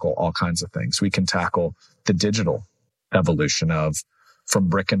can tackle all kinds of things. We can tackle the digital evolution of from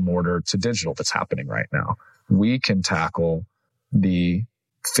brick and mortar to digital that's happening right now. We can tackle the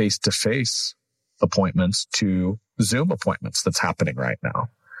face-to-face appointments to Zoom appointments that's happening right now.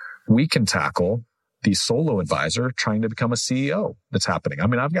 We can tackle the solo advisor trying to become a CEO that's happening. I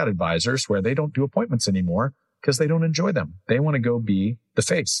mean, I've got advisors where they don't do appointments anymore because they don't enjoy them. They want to go be the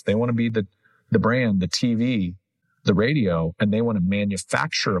face. They want to be the brand, the TV, the radio, and they want to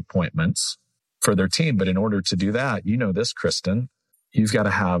manufacture appointments for their team. But in order to do that, you know this, Kristen, you've got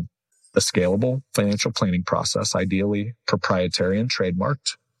to have a scalable financial planning process, ideally proprietary and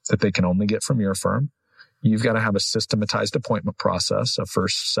trademarked, that they can only get from your firm. You've got to have a systematized appointment process, a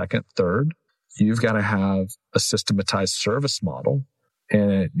first, second, third. You've got to have a systematized service model.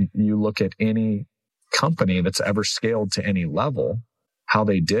 And you look at any company that's ever scaled to any level, how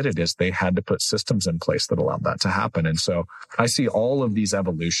they did it is they had to put systems in place that allowed that to happen. And so I see all of these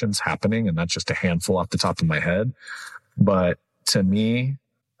evolutions happening, and that's just a handful off the top of my head. But to me,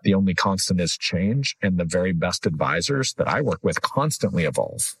 the only constant is change, and the very best advisors that I work with constantly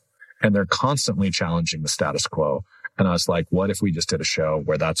evolve, and they're constantly challenging the status quo. And I was like, what if we just did a show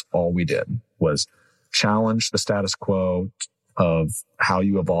where that's all we did was challenge the status quo of how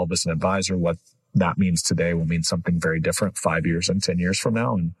you evolve as an advisor? What that means today will mean something very different 5 years and 10 years from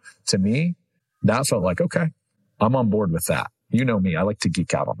now. And to me, that felt like, okay, I'm on board with that. You know me, I like to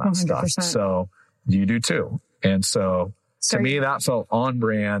geek out on that 100%. Stuff. So you do too. And so to me, that felt on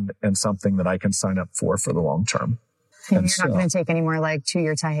brand and something that I can sign up for the long term. And you're not going to take any more like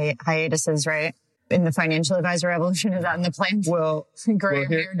 2-year hiatuses, right? In the financial advisor evolution, is that in the plans? Well, grow your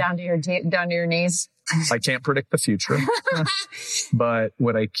hair down to your knees. I can't predict the future, but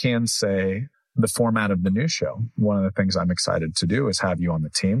what I can say, the format of the new show, one of the things I'm excited to do is have you on the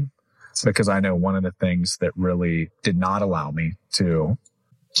team, because I know one of the things that really did not allow me to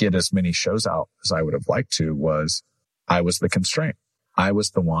get as many shows out as I would have liked to was I was the constraint. I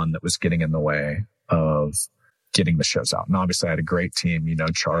was the one that was getting in the way of getting the shows out. And obviously I had a great team, you know,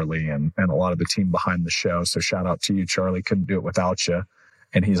 Charlie and a lot of the team behind the show. So shout out to you, Charlie. Couldn't do it without you.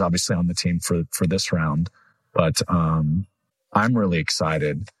 And he's obviously on the team for this round. But I'm really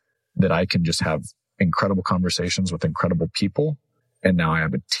excited that I can just have incredible conversations with incredible people. And now I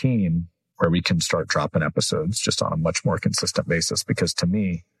have a team where we can start dropping episodes just on a much more consistent basis, because to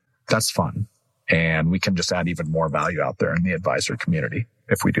me, that's fun. And we can just add even more value out there in the advisor community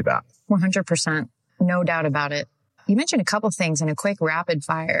if we do that. 100%. No doubt about it. You mentioned a couple things in a quick rapid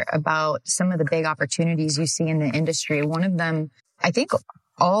fire about some of the big opportunities you see in the industry. One of them, I think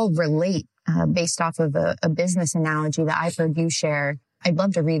all relate based off of a business analogy that I've heard you share. I'd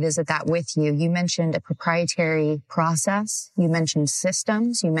love to revisit that with you. You mentioned a proprietary process. You mentioned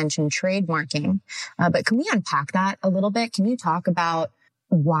systems. You mentioned trademarking. But can we unpack that a little bit? Can you talk about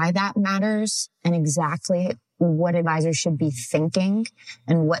why that matters and exactly what advisors should be thinking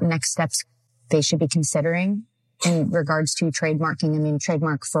and what next steps they should be considering in regards to trademarking? I mean,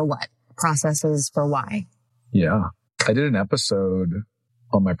 trademark for what? Processes for why? Yeah. I did an episode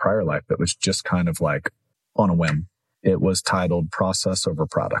on my prior life that was just kind of like on a whim. It was titled Process Over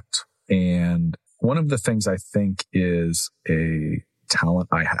Product. And one of the things I think is a talent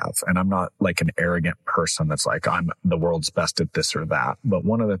I have, and I'm not like an arrogant person that's like, I'm the world's best at this or that. But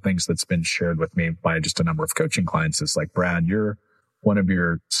one of the things that's been shared with me by just a number of coaching clients is like, Brad, one of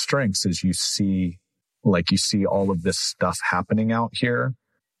your strengths is you see all of this stuff happening out here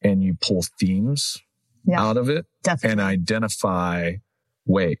and you pull themes out of it. Definitely. And identify,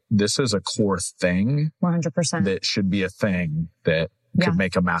 wait, this is a core thing 100% that should be a thing that could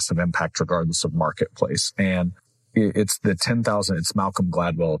make a massive impact regardless of marketplace. And it's it's Malcolm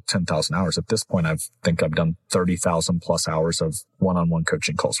Gladwell, 10,000 hours. At this point, I think I've done 30,000 plus hours of one-on-one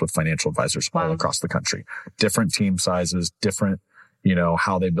coaching calls with financial advisors all across the country, different team sizes, different,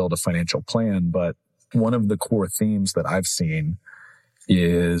 how they build a financial plan. But one of the core themes that I've seen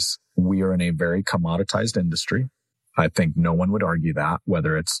is we are in a very commoditized industry. I think no one would argue that,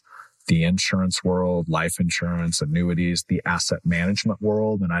 whether it's the insurance world, life insurance, annuities, the asset management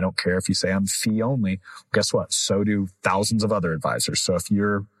world. And I don't care if you say I'm fee only. Guess what? So do thousands of other advisors. So if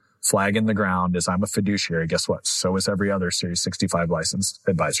your flag in the ground is I'm a fiduciary, guess what? So is every other Series 65 licensed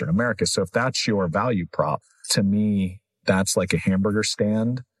advisor in America. So if that's your value prop, to me, that's like a hamburger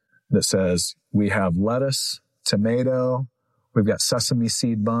stand that says we have lettuce, tomato, we've got sesame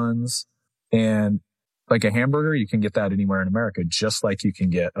seed buns, and like a hamburger, you can get that anywhere in America, just like you can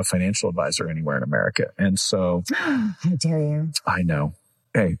get a financial advisor anywhere in America. And so, how dare you? I know.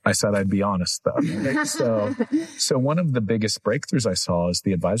 Hey, I said I'd be honest though. So one of the biggest breakthroughs I saw is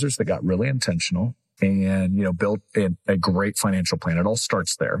the advisors that got really intentional and, built a great financial plan. It all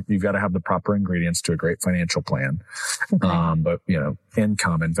starts there. You've got to have the proper ingredients to a great financial plan. Okay. But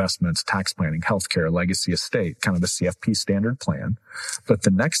income, investments, tax planning, healthcare, legacy estate, kind of the CFP standard plan. But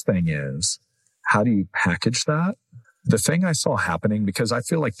the next thing is, how do you package that? The thing I saw happening, because I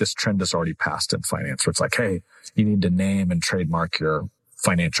feel like this trend has already passed in finance, where it's like, hey, you need to name and trademark your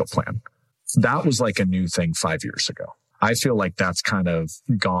financial plan. That was like a new thing 5 years ago. I feel like that's kind of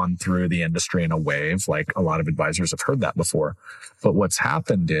gone through the industry in a wave. Like a lot of advisors have heard that before. But what's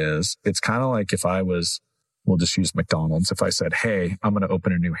happened is it's kind of like if we'll just use McDonald's. If I said, hey, I'm going to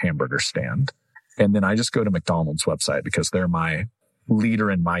open a new hamburger stand, and then I just go to McDonald's website because they're my leader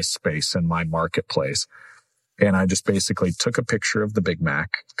in my space and my marketplace. And I just basically took a picture of the Big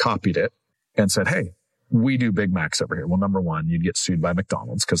Mac, copied it, and said, hey, we do Big Macs over here. Well, number one, you'd get sued by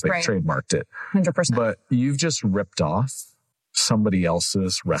McDonald's because they trademarked it. 100%. But you've just ripped off somebody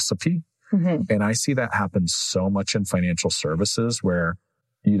else's recipe. Mm-hmm. And I see that happen so much in financial services where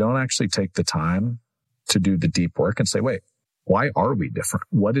you don't actually take the time to do the deep work and say, wait, why are we different?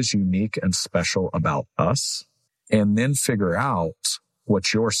 What is unique and special about us? And then figure out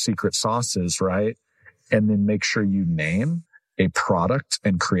what your secret sauce is, right? And then make sure you name a product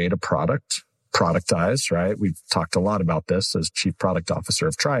and create a product, productize, right? We've talked a lot about this as chief product officer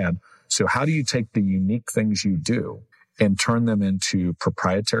of Triad. So how do you take the unique things you do and turn them into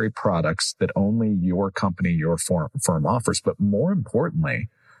proprietary products that only your company, your firm offers? But more importantly,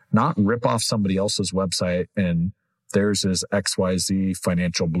 not rip off somebody else's website and theirs is XYZ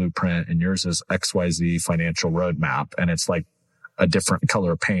financial blueprint and yours is XYZ financial roadmap. And it's like a different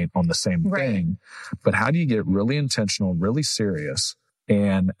color of paint on the same thing. But how do you get really intentional, really serious,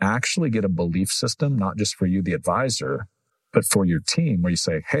 and actually get a belief system, not just for you, the advisor, but for your team, where you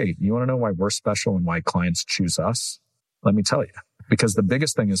say, hey, you want to know why we're special and why clients choose us? Let me tell you. Because the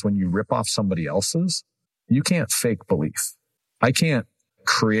biggest thing is when you rip off somebody else's, you can't fake belief. I can't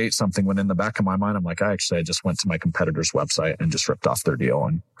create something when in the back of my mind, I'm like, I just went to my competitor's website and just ripped off their deal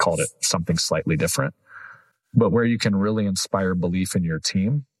and called it something slightly different. But where you can really inspire belief in your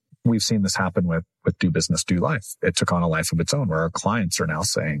team, we've seen this happen with Do Business, Do Life. It took on a life of its own where our clients are now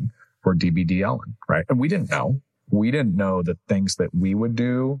saying we're DBDLing, right? And we didn't know. We didn't know the things that we would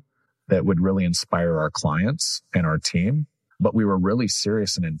do that would really inspire our clients and our team. But we were really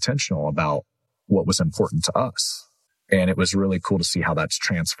serious and intentional about what was important to us. And it was really cool to see how that's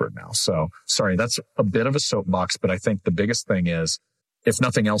transferred now. So sorry, that's a bit of a soapbox, but I think the biggest thing is, if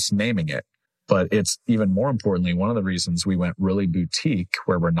nothing else, naming it. But it's even more importantly, one of the reasons we went really boutique,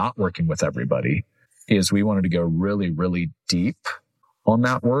 where we're not working with everybody, is we wanted to go really, really deep on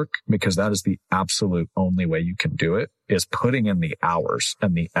that work, because that is the absolute only way you can do it, is putting in the hours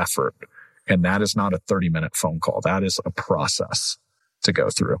and the effort. And that is not a 30-minute phone call. That is a process to go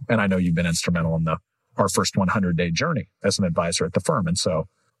through. And I know you've been instrumental in our first 100-day journey as an advisor at the firm. And so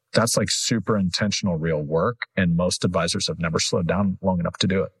that's like super intentional, real work. And most advisors have never slowed down long enough to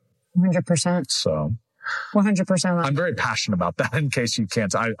do it. 100%. So 100%. I'm very passionate about that, in case you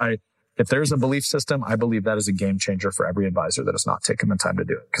can't. If there's a belief system, I believe that is a game changer for every advisor that has not taken the time to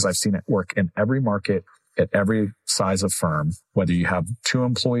do it, because I've seen it work in every market, at every size of firm, whether you have 2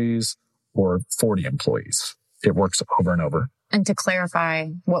 employees or 40 employees. It works over and over. And to clarify,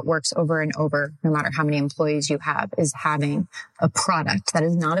 what works over and over, no matter how many employees you have, is having a product that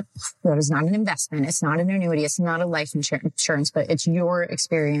is not an investment. It's not an annuity. It's not a life insurance, but it's your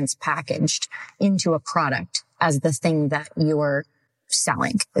experience packaged into a product as the thing that you're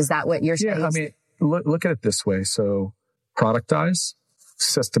selling. Is that what you're saying? Yeah, I mean, look at it this way. So productize,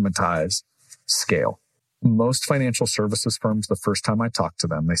 systematize, scale. Most financial services firms, the first time I talk to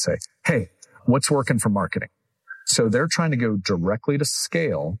them, they say, hey, what's working for marketing? So they're trying to go directly to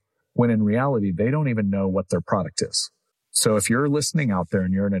scale, when in reality, they don't even know what their product is. So if you're listening out there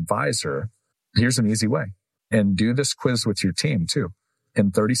and you're an advisor, here's an easy way. And do this quiz with your team too.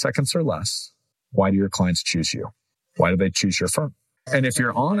 In 30 seconds or less, Why do your clients choose you? Why do they choose your firm? And if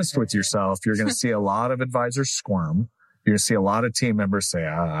you're honest with yourself, you're going to see a lot of advisors squirm. You're going to see a lot of team members say,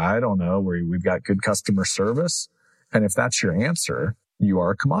 I don't know, we've got good customer service. And if that's your answer, you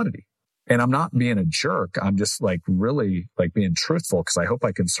are a commodity. And I'm not being a jerk. I'm just really being truthful, because I hope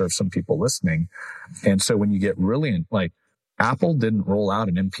I can serve some people listening. And so when you get really Apple didn't roll out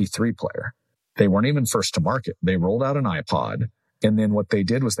an MP3 player. They weren't even first to market. They rolled out an iPod. And then what they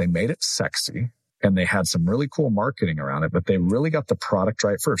did was they made it sexy, and they had some really cool marketing around it, but they really got the product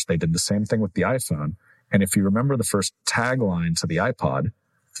right first. They did the same thing with the iPhone. And if you remember the first tagline to the iPod,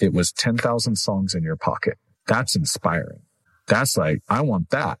 it was 10,000 songs in your pocket. That's inspiring. That's I want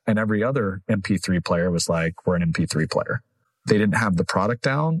that. And every other MP3 player was we're an MP3 player. They didn't have the product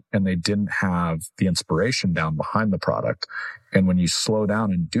down, and they didn't have the inspiration down behind the product. And when you slow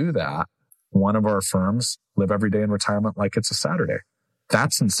down and do that, one of our firms live every day in retirement like it's a Saturday.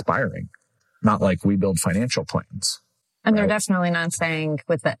 That's inspiring. Not like we build financial plans. And they're definitely not saying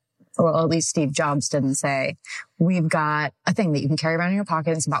or at least Steve Jobs didn't say, we've got a thing that you can carry around in your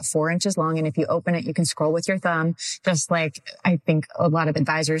pocket. It's about 4 inches long. And if you open it, you can scroll with your thumb. Just like I think a lot of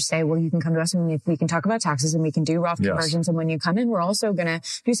advisors say, well, you can come to us and we can talk about taxes and we can do Roth conversions. And when you come in, we're also going to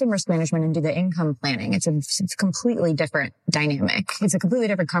do some risk management and do the income planning. It's a completely different dynamic. It's a completely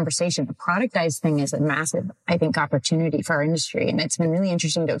different conversation. The productized thing is a massive, I think, opportunity for our industry. And it's been really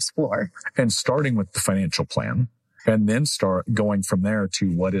interesting to explore. And starting with the financial plan, and then start going from there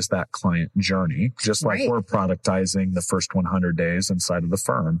to what is that client journey, just like we're productizing the first 100 days inside of the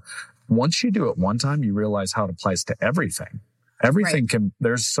firm. Once you do it one time, you realize how it applies to everything. Everything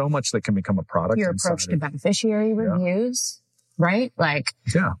there's so much that can become a product. Your approach to beneficiary reviews, right?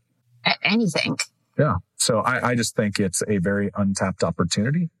 Anything. Yeah. So I just think it's a very untapped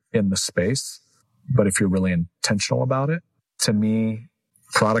opportunity in the space. But if you're really intentional about it, to me,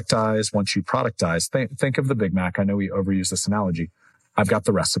 productize. Once you productize, think of the Big Mac. I know we overuse this analogy. I've got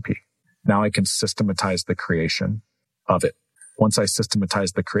the recipe. Now I can systematize the creation of it. Once I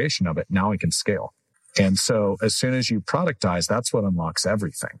systematize the creation of it, now I can scale. And so as soon as you productize, that's what unlocks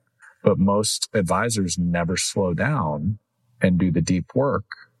everything. But most advisors never slow down and do the deep work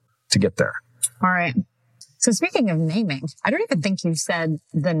to get there. All right. So speaking of naming, I don't even think you said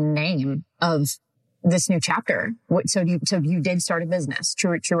the name of this new chapter. So you did start a business,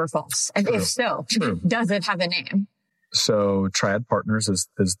 true or false? And if so, does it have a name? So Triad Partners is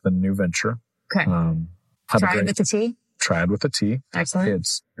the new venture. Okay. Triad with a T? Triad with a T. Excellent.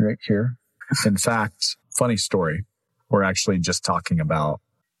 It's right here. In fact, funny story. We're actually just talking about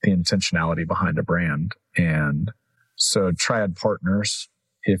the intentionality behind a brand. And so Triad Partners,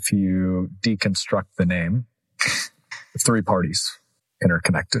 if you deconstruct the name, 3 parties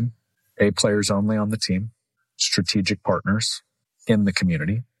interconnected. A players only on the team, strategic partners in the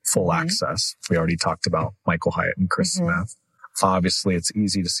community, full access. We already talked about Michael Hyatt and Chris Smith. Obviously, it's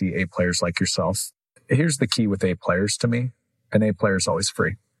easy to see A players like yourself. Here's the key with A players to me. An A player is always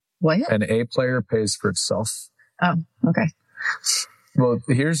free. What? An A player pays for itself. Oh, okay. Well,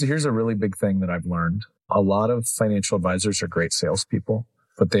 here's a really big thing that I've learned. A lot of financial advisors are great salespeople,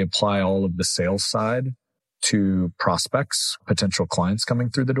 but they apply all of the sales side to prospects, potential clients coming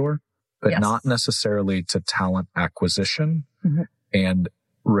through the door, but not necessarily to talent acquisition and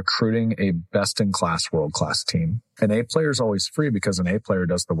recruiting a best-in-class, world-class team. An A player is always free because an A player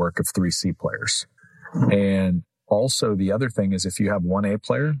does the work of 3 C players. And also the other thing is if you have 1 A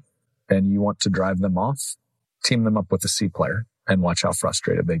player and you want to drive them off, team them up with a C player and watch how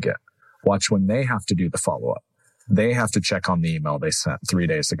frustrated they get. Watch when they have to do the follow-up. They have to check on the email they sent 3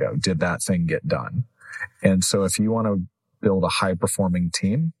 days ago. Did that thing get done? And so if you want to build a high-performing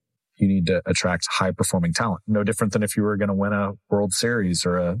team, you need to attract high-performing talent. No different than if you were going to win a World Series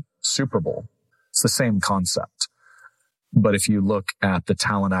or a Super Bowl. It's the same concept. But if you look at the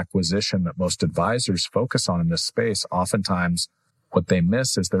talent acquisition that most advisors focus on in this space, oftentimes what they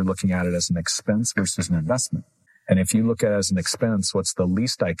miss is they're looking at it as an expense versus an investment. And if you look at it as an expense, what's the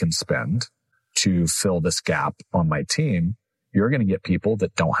least I can spend to fill this gap on my team? You're going to get people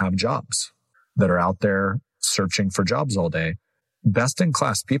that don't have jobs, that are out there searching for jobs all day.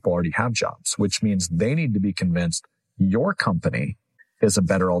 Best-in-class people already have jobs, which means they need to be convinced your company is a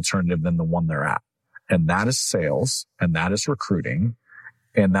better alternative than the one they're at. And that is sales, and that is recruiting,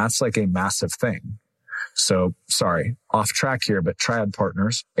 and that's like a massive thing. So, sorry, off track here, but Triad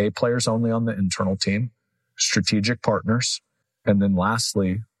Partners, A players only on the internal team, strategic partners, and then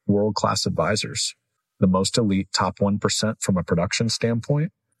lastly, world-class advisors. The most elite, top 1% from a production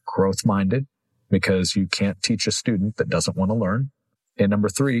standpoint, growth-minded, because you can't teach a student that doesn't want to learn. And number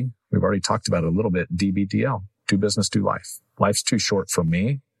 3, we've already talked about it a little bit, DBDL, do business, do life. Life's too short for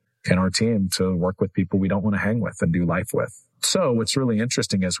me in our team to work with people we don't want to hang with and do life with. So what's really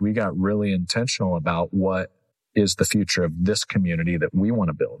interesting is we got really intentional about what is the future of this community that we want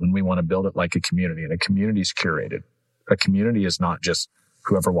to build. And we want to build it like a community, and a community is curated. A community is not just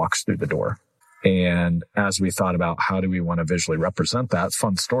whoever walks through the door. And as we thought about how do we want to visually represent that,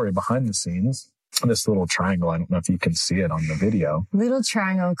 fun story behind the scenes, this little triangle, I don't know if you can see it on the video. Little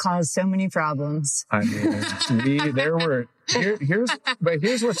triangle caused so many problems. I mean,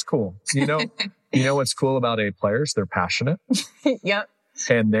 here's what's cool. You know what's cool about A players? They're passionate. Yep.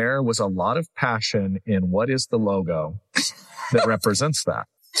 And there was a lot of passion in what is the logo that represents that,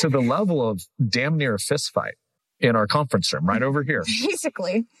 to the level of damn near a fist fight in our conference room right over here.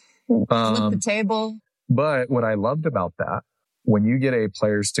 Basically. Flip the table. But what I loved about that, when you get A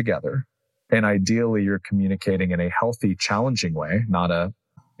players together, and ideally you're communicating in a healthy, challenging way, not a,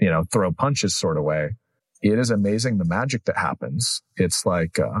 throw punches sort of way, it is amazing the magic that happens. It's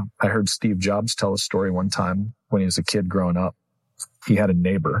like, I heard Steve Jobs tell a story one time when he was a kid growing up. He had a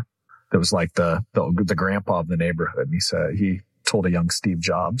neighbor that was like the grandpa of the neighborhood. And he said, he told a young Steve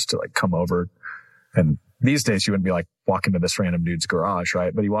Jobs to like come over. And these days you wouldn't be like walking to this random dude's garage,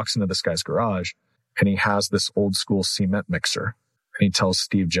 right? But he walks into this guy's garage and he has this old school cement mixer. And he tells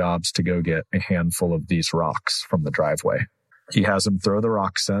Steve Jobs to go get a handful of these rocks from the driveway. He has him throw the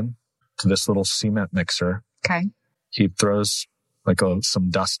rocks in to this little cement mixer. Okay. He throws like some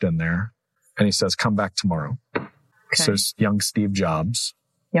dust in there and he says, come back tomorrow. Okay. So young Steve Jobs.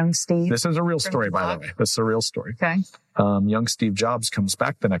 Young Steve. This is a real story, by the way. This is a real story. Okay. Young Steve Jobs comes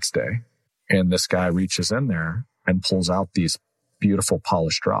back the next day and this guy reaches in there and pulls out these beautiful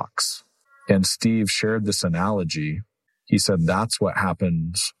polished rocks. And Steve shared this analogy. He said, that's what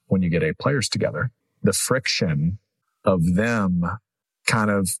happens when you get A players together. The friction of them kind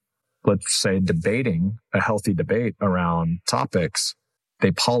of, let's say, debating a healthy debate around topics,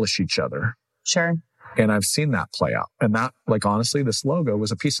 they polish each other. Sure. And I've seen that play out. And that, like, honestly, this logo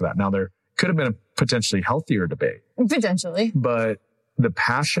was a piece of that. Now, there could have been a potentially healthier debate. Potentially. But the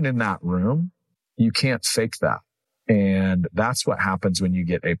passion in that room, you can't fake that. And that's what happens when you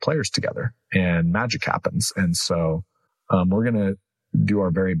get A players together and magic happens. And so we're going to do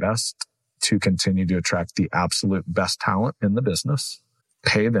our very best to continue to attract the absolute best talent in the business,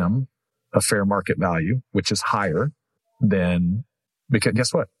 pay them a fair market value, which is higher than, because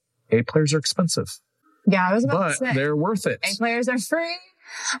guess what? A players are expensive. Yeah, I was about to say. But they're worth it. A players are free,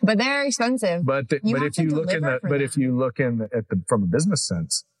 but they're expensive. If you look from a business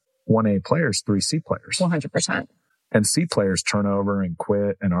sense, 1 A players, 3 C players. 100%. And C players turn over and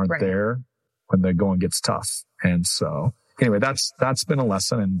quit and aren't there when the going gets tough. And so anyway, that's been a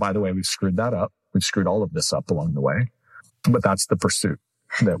lesson. And by the way, we've screwed that up. We've screwed all of this up along the way, but that's the pursuit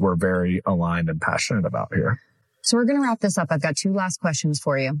that we're very aligned and passionate about here. So we're going to wrap this up. I've got 2 last questions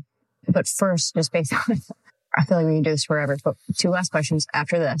for you. But first, just based on, I feel like we can do this forever, but 2 last questions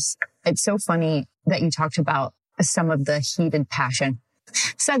after this. It's so funny that you talked about some of the heated passion.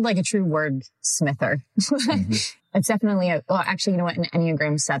 Said like a true wordsmither. Mm-hmm. It's definitely actually, you know what? An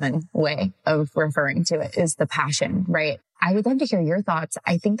Enneagram 7 way of referring to it is the passion, right? I would love to hear your thoughts.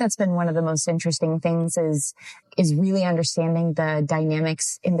 I think that's been one of the most interesting things is really understanding the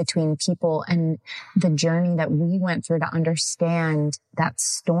dynamics in between people and the journey that we went through to understand that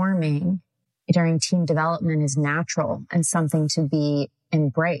storming during team development is natural and something to be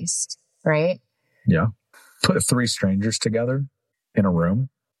embraced, right? Yeah. Put 3 strangers together in a room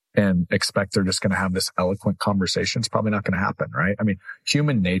and expect they're just going to have this eloquent conversation. It's probably not going to happen, right? I mean,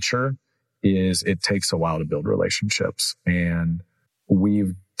 human nature is it takes a while to build relationships. And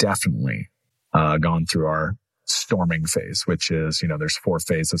we've definitely gone through our storming phase, which is, there's 4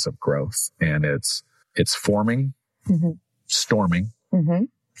 phases of growth, and it's forming, mm-hmm. storming, mm-hmm.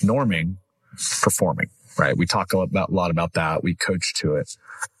 norming, performing, right? We talk a lot about that. We coach to it.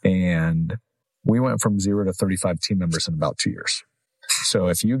 And we went from 0 to 35 team members in about 2 years. So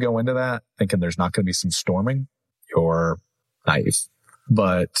if you go into that thinking there's not going to be some storming, you're naive.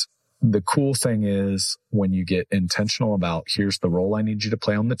 But the cool thing is when you get intentional about here's the role I need you to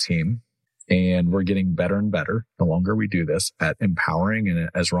play on the team, and we're getting better and better the longer we do this at empowering. And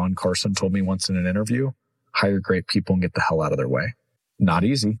as Ron Carson told me once in an interview, hire great people and get the hell out of their way. Not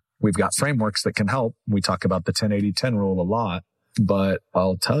easy. We've got frameworks that can help. We talk about the 10-80-10 rule a lot, but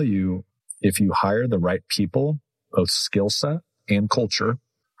I'll tell you, if you hire the right people, both skill set and culture,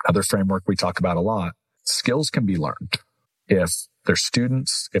 other framework we talk about a lot, skills can be learned. If they're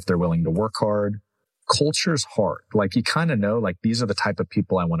students, if they're willing to work hard, culture's hard. Like you kind of know, like these are the type of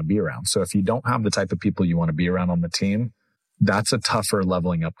people I want to be around. So if you don't have the type of people you want to be around on the team, that's a tougher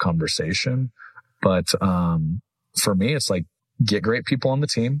leveling up conversation. But for me, it's like get great people on the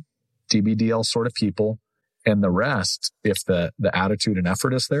team, DBDL sort of people. And the rest, if the attitude and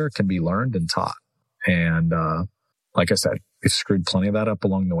effort is there, can be learned and taught. And like I said, we've screwed plenty of that up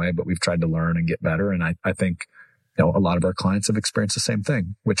along the way, but we've tried to learn and get better. And I think, a lot of our clients have experienced the same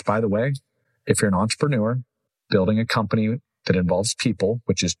thing, which, by the way, if you're an entrepreneur building a company that involves people,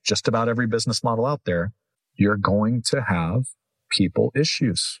 which is just about every business model out there, you're going to have people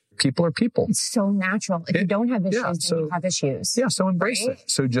issues. People are people. It's so natural. If you don't have issues, then you have issues. Yeah. So embrace it.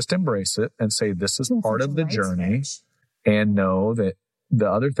 So just embrace it and say, this is part of the journey, and know that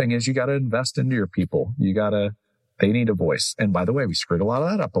the other thing is you got to invest into your people. They need a voice. And by the way, we screwed a lot of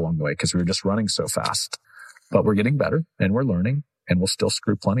that up along the way because we were just running so fast, but we're getting better and we're learning, and we'll still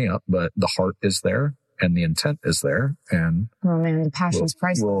screw plenty up, but the heart is there and the intent is there. And oh man, the passion's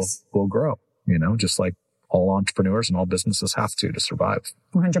priceless. We'll grow, just like all entrepreneurs and all businesses have to survive.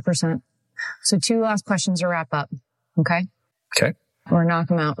 100%. So 2 last questions to wrap up. Okay. Okay. Or knock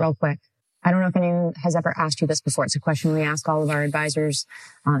them out real quick. I don't know if anyone has ever asked you this before. It's a question we ask all of our advisors.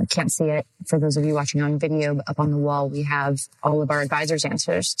 Can't see it. For those of you watching on video, up on the wall, we have all of our advisors'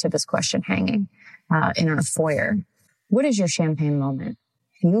 answers to this question hanging in our foyer. What is your champagne moment?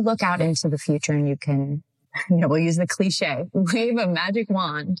 If you look out into the future and you can, we'll use the cliche, wave a magic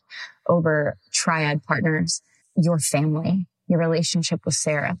wand over Triad Partners, your family, your relationship with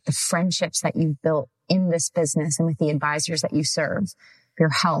Sarah, the friendships that you've built in this business and with the advisors that you serve, your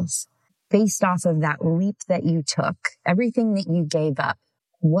health, based off of that leap that you took, everything that you gave up,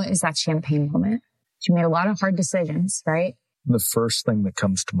 what is that champagne moment? You made a lot of hard decisions, right? The first thing that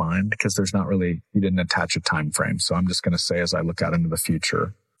comes to mind, because you didn't attach a time frame. So I'm just going to say, as I look out into the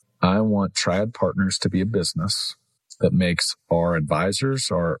future, I want Triad Partners to be a business that makes our advisors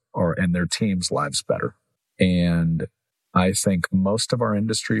and their teams' lives better. And I think most of our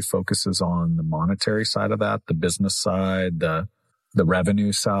industry focuses on the monetary side of that, the business side, the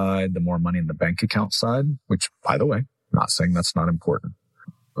revenue side, the more money in the bank account side, which, by the way, I'm not saying that's not important.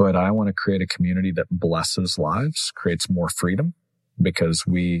 But I want to create a community that blesses lives, creates more freedom, because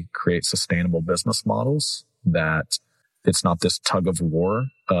we create sustainable business models that it's not this tug of war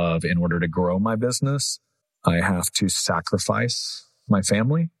of, in order to grow my business, I have to sacrifice my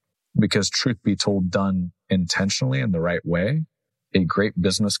family. Because truth be told, done intentionally in the right way, a great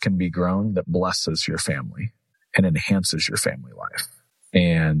business can be grown that blesses your family and enhances your family life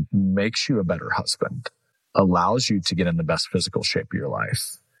and makes you a better husband, allows you to get in the best physical shape of your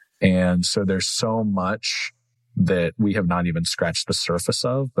life. And so there's so much that we have not even scratched the surface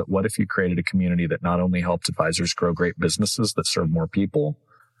of. But what if you created a community that not only helped advisors grow great businesses that serve more people,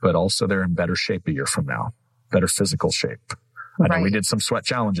 but also they're in better shape a year from now, better physical shape. I know we did some sweat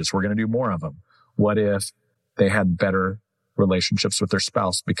challenges. We're going to do more of them. What if they had better relationships with their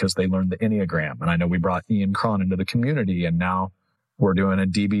spouse because they learned the Enneagram? And I know we brought Ian Cron into the community, and now we're doing a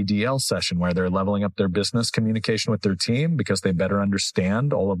DBDL session where they're leveling up their business communication with their team because they better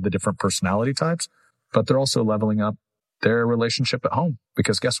understand all of the different personality types, but they're also leveling up their relationship at home,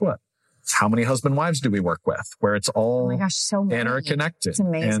 because guess what? How many husband wives do we work with where it's all so interconnected? It's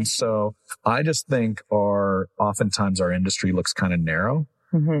amazing. And so I just think oftentimes our industry looks kind of narrow.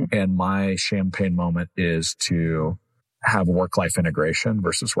 Mm-hmm. And my champagne moment is to have work-life integration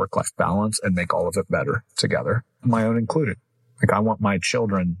versus work-life balance and make all of it better together, my own included. Like, I want my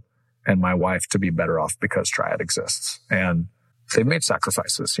children and my wife to be better off because Triad exists. And they've made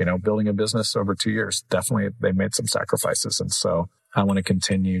sacrifices, building a business over 2 years. Definitely they made some sacrifices. And so I want to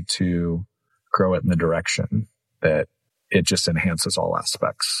continue to grow it in the direction that it just enhances all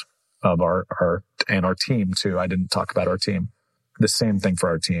aspects of our team too. I didn't talk about our team. The same thing for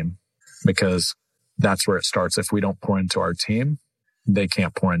our team, because that's where it starts. If we don't pour into our team, they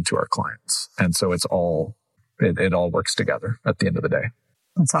can't pour into our clients. And so it all works together at the end of the day.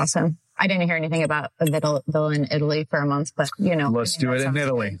 That's awesome. I didn't hear anything about a villa in Italy for a month, but Let's do it in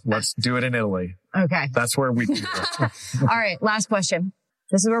Italy. Let's do it in Italy. Okay. That's where we do it. All right. Last question.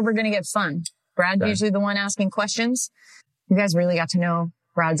 This is where we're going to get fun. Brad's usually the one asking questions. You guys really got to know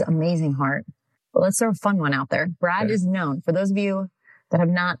Brad's amazing heart. But let's throw a fun one out there. Brad is known, for those of you that have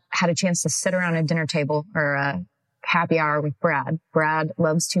not had a chance to sit around a dinner table or a happy hour with Brad, Brad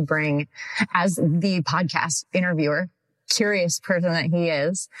loves to bring, as the podcast interviewer, curious person that he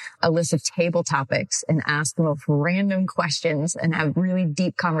is, a list of table topics and ask the most random questions and have really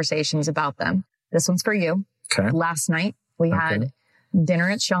deep conversations about them. This one's for you. Okay. Last night we had dinner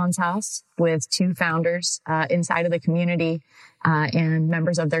at Sean's house with 2 founders inside of the community and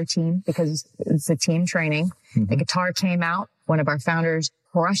members of their team, because it's a team training. Mm-hmm. The guitar came out. One of our founders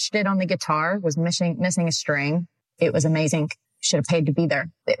crushed it on the guitar, was missing a string. It was amazing. Should have paid to be there.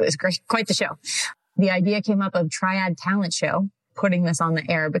 It was great. Quite the show. The idea came up of Triad Talent Show, putting this on the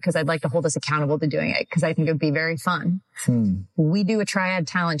air because I'd like to hold us accountable to doing it because I think it would be very fun. We do a Triad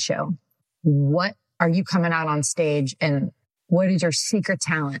talent show. What are you coming out on stage and what is your secret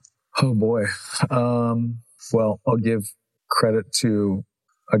talent? Oh boy. Well, I'll give credit to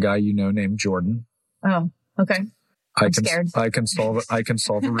a guy named Jordan. Oh, okay. I'm scared. I can solve a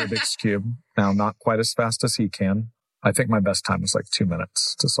Rubik's Cube. Now, not quite as fast as he can. I think my best time was like 2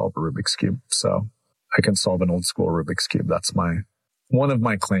 minutes to solve a Rubik's Cube. So I can solve an old school Rubik's Cube. That's one of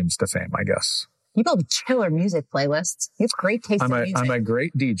my claims to fame, I guess. You build killer music playlists. You have great taste in music. I'm a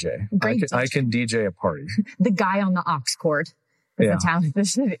great DJ. I can DJ a party. The guy on the aux cord is the talent.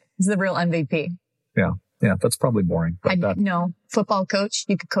 This is the real MVP. Yeah. Yeah. That's probably boring. But no, football coach.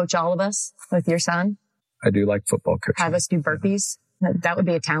 You could coach all of us with your son. I do like football coaching. Have us do burpees. Yeah. That would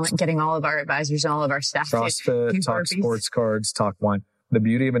be a talent, getting all of our advisors and all of our staff CrossFit, to talk burpees. Sports cards, talk wine. The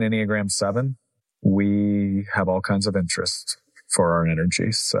beauty of an Enneagram 7, we have all kinds of interests for our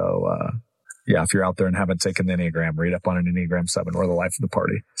energy. So, yeah, if you're out there and haven't taken the Enneagram, read up on an Enneagram 7. We're the life of the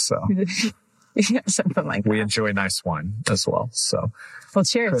party. So yeah, something like that. We enjoy nice wine as well. So, well,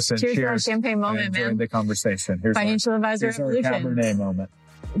 cheers. Kristen, cheers to our champagne moment, man. The conversation. Here's Financial Advisor Revolution. Our Cabernet moment.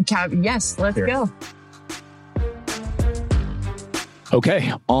 Yes, let's go.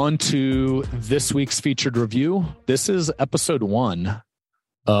 Okay, on to this week's featured review. This is episode 1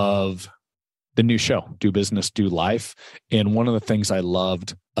 of the new show, Do Business, Do Life. And one of the things I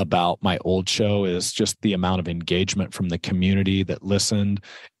loved about my old show is just the amount of engagement from the community that listened.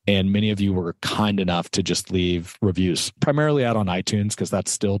 And many of you were kind enough to just leave reviews, primarily out on iTunes, because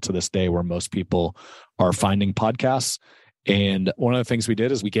that's still to this day where most people are finding podcasts. And one of the things we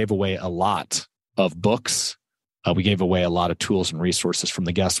did is we gave away a lot of books. We gave away a lot of tools and resources from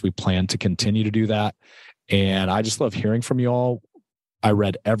the guests. We plan to continue to do that. And I just love hearing from you all. I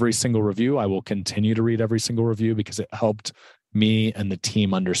read every single review. I will continue to read every single review because it helped me and the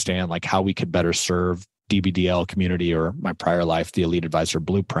team understand like how we could better serve DBDL community, or my prior life, the Elite Advisor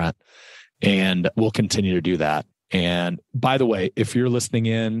Blueprint. And we'll continue to do that. And by the way, if you're listening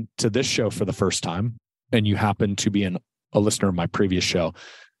in to this show for the first time and you happen to be a listener of my previous show,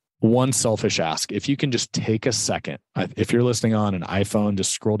 one selfish ask, if you can just take a second, if you're listening on an iPhone,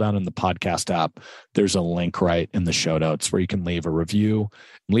 just scroll down in the podcast app. There's a link right in the show notes where you can leave a review.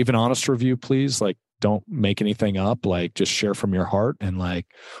 Leave an honest review, please. Like, don't make anything up. Like, just share from your heart. And like,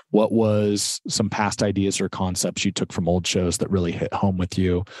 what was some past ideas or concepts you took from old shows that really hit home with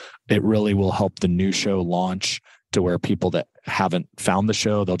you? It really will help the new show launch to where people that haven't found the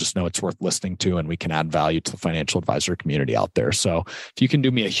show, they'll just know it's worth listening to, and we can add value to the financial advisor community out there. So if you can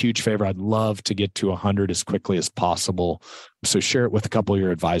do me a huge favor, I'd love to get to 100 as quickly as possible. So share it with a couple of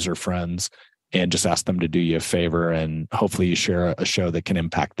your advisor friends and just ask them to do you a favor. And hopefully you share a show that can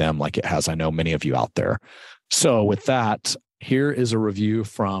impact them like it has, I know, many of you out there. So with that, here is a review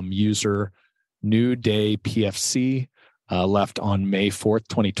from user New Day PFC. Left on May 4th,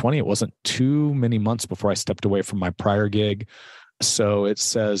 2020. It wasn't too many months before I stepped away from my prior gig. So it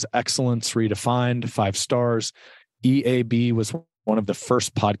says, excellence redefined, 5 stars. EAB was one of the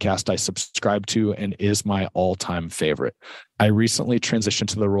first podcasts I subscribed to and is my all-time favorite. I recently transitioned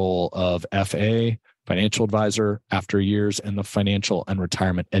to the role of FA, financial advisor, after years in the financial and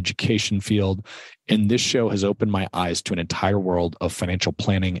retirement education field. And this show has opened my eyes to an entire world of financial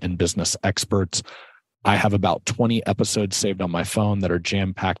planning and business experts. I have about 20 episodes saved on my phone that are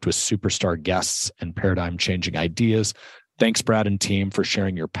jam-packed with superstar guests and paradigm-changing ideas. Thanks, Brad and team, for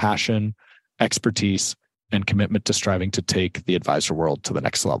sharing your passion, expertise, and commitment to striving to take the advisor world to the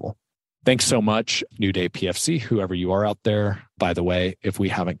next level. Thanks so much, New Day PFC, whoever you are out there. By the way, if we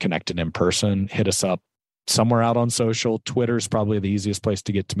haven't connected in person, hit us up somewhere out on social. Twitter is probably the easiest place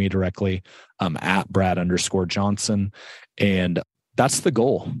to get to me directly. I'm at Brad_Johnson. And that's the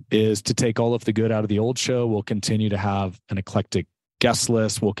goal, is to take all of the good out of the old show. We'll continue to have an eclectic guest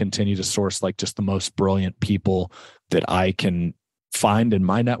list. We'll continue to source like just the most brilliant people that I can find in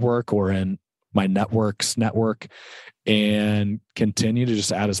my network or in my network's network, and continue to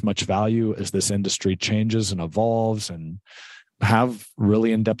just add as much value as this industry changes and evolves, and have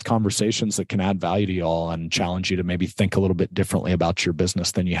really in-depth conversations that can add value to y'all and challenge you to maybe think a little bit differently about your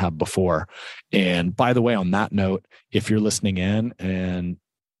business than you have before. And by the way, on that note, if you're listening in and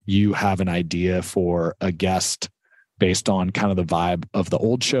you have an idea for a guest based on kind of the vibe of the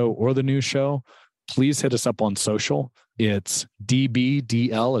old show or the new show, please hit us up on social. It's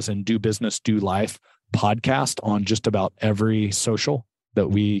DBDL, as in Do Business, Do Life podcast, on just about every social that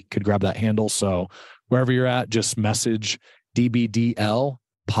we could grab that handle. So wherever you're at, just message DBDL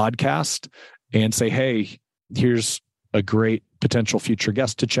podcast and say, hey, here's a great potential future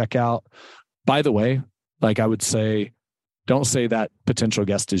guest to check out. By the way, like I would say, don't say that potential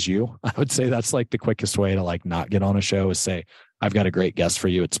guest is you. I would say that's like the quickest way to like not get on a show is say, I've got a great guest for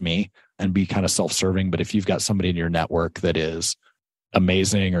you. It's me, and be kind of self-serving. But if you've got somebody in your network that is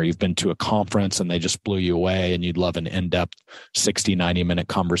amazing, or you've been to a conference and they just blew you away and you'd love an in-depth 60, 90-minute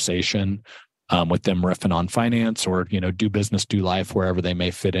conversation with them riffing on finance or, do business, do life, wherever they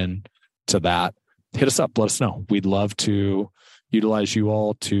may fit in to that, hit us up, let us know. We'd love to utilize you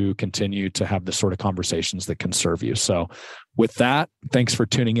all to continue to have the sort of conversations that can serve you. So with that, thanks for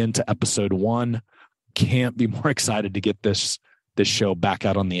tuning in to episode 1. Can't be more excited to get this show back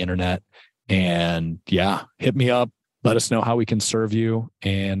out on the internet. And yeah, hit me up. Let us know how we can serve you.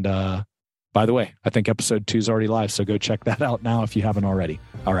 And by the way, I think episode 2 is already live. So go check that out now if you haven't already.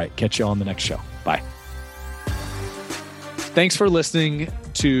 All right. Catch you on the next show. Bye. Thanks for listening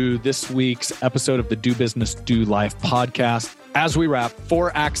to this week's episode of the Do Business, Do Life podcast. As we wrap,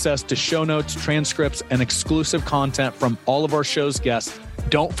 for access to show notes, transcripts, and exclusive content from all of our show's guests,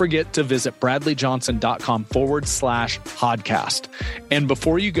 don't forget to visit bradleyjohnson.com/podcast. And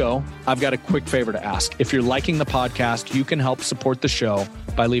before you go, I've got a quick favor to ask. If you're liking the podcast, you can help support the show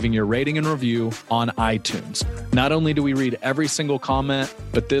by leaving your rating and review on iTunes. Not only do we read every single comment,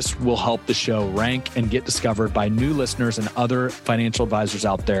 but this will help the show rank and get discovered by new listeners and other financial advisors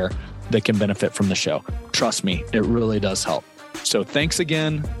out there that can benefit from the show. Trust me, it really does help. So thanks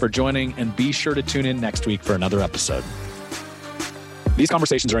again for joining, and be sure to tune in next week for another episode. These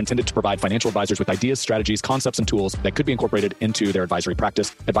conversations are intended to provide financial advisors with ideas, strategies, concepts, and tools that could be incorporated into their advisory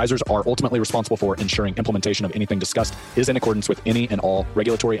practice. Advisors are ultimately responsible for ensuring implementation of anything discussed is in accordance with any and all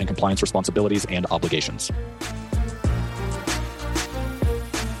regulatory and compliance responsibilities and obligations.